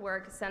incredible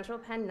work Central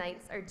Penn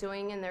Knights are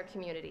doing in their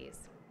communities.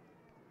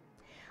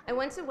 I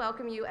want to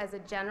welcome you as a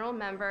general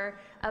member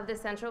of the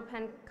Central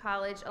Penn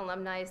College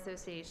Alumni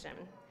Association.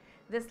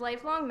 This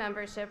lifelong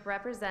membership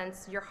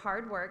represents your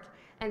hard work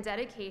and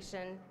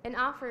dedication and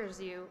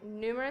offers you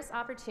numerous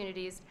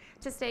opportunities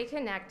to stay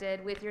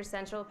connected with your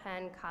Central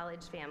Penn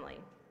College family.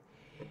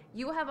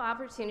 You will have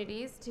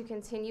opportunities to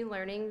continue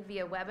learning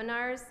via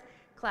webinars,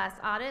 class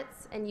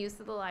audits, and use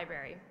of the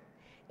library.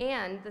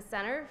 And the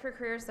Center for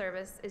Career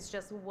Service is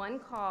just one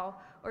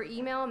call or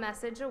email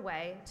message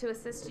away to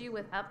assist you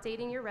with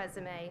updating your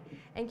resume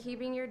and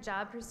keeping your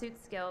job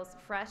pursuit skills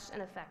fresh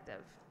and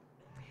effective.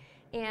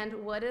 And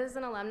what is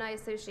an alumni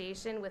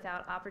association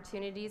without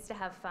opportunities to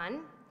have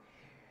fun?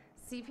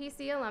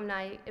 CPC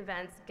alumni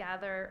events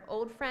gather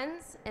old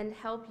friends and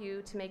help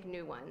you to make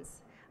new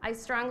ones. I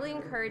strongly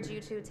encourage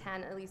you to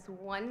attend at least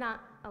one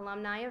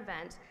alumni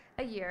event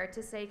a year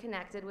to stay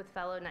connected with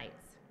fellow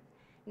Knights.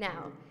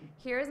 Now,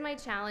 here is my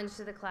challenge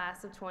to the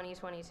class of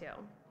 2022.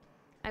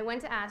 I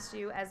want to ask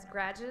you as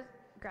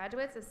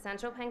graduates of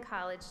Central Penn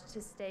College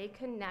to stay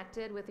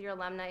connected with your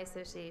Alumni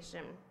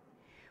Association.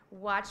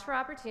 Watch for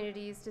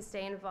opportunities to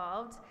stay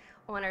involved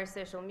on our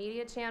social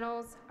media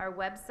channels, our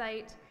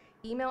website,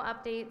 email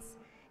updates,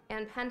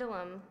 and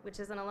Pendulum, which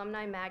is an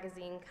alumni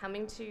magazine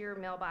coming to your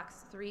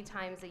mailbox 3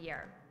 times a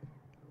year.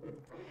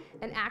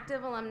 An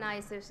active alumni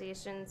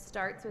association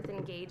starts with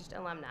engaged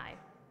alumni.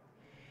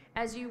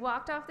 As you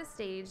walked off the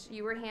stage,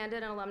 you were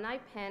handed an alumni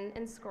pin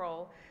and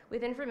scroll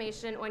with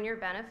information on your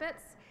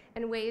benefits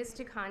and ways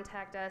to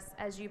contact us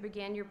as you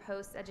begin your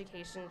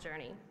post-education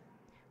journey.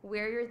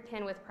 Wear your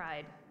pin with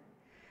pride.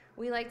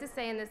 We like to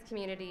say in this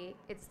community,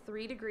 it's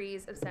 3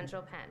 degrees of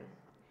Central Penn,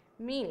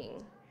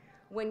 meaning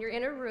when you're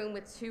in a room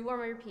with 2 or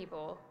more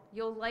people,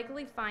 you'll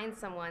likely find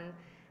someone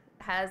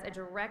has a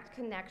direct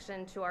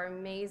connection to our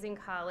amazing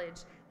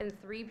college and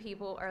 3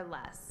 people or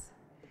less.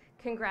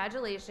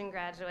 Congratulations,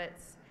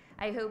 graduates.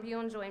 I hope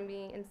you'll join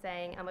me in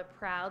saying I'm a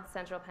proud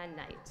Central Penn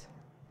Knight.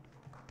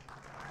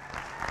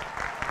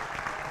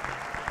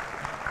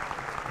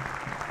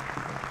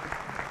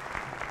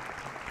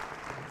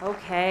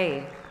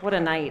 Okay, what a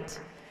night.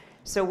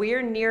 So we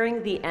are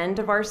nearing the end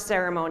of our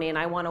ceremony, and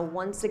I want to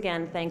once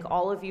again thank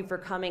all of you for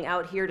coming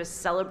out here to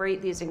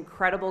celebrate these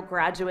incredible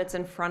graduates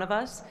in front of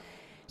us.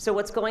 So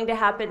what's going to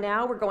happen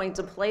now, we're going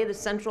to play the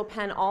Central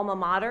Penn alma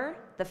mater.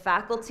 The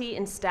faculty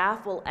and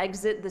staff will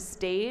exit the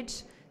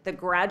stage. The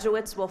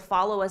graduates will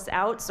follow us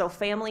out. So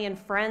family and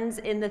friends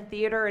in the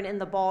theater and in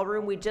the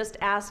ballroom, we just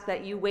ask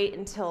that you wait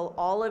until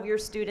all of your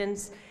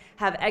students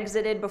have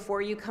exited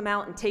before you come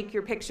out and take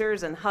your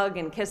pictures and hug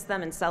and kiss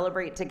them and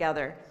celebrate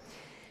together.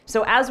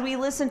 So as we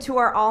listen to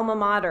our alma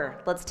mater,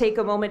 let's take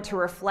a moment to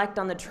reflect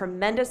on the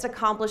tremendous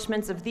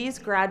accomplishments of these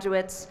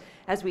graduates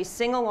as we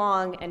sing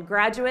along. And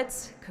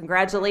graduates,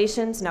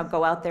 congratulations. Now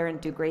go out there and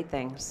do great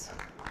things.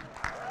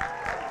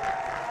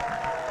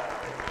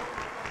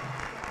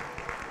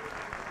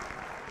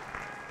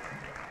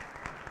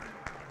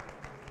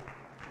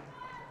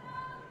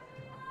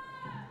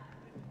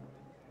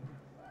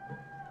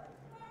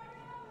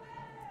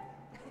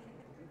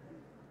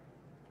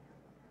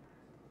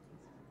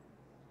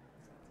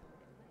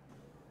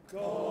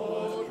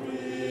 God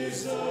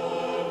preserve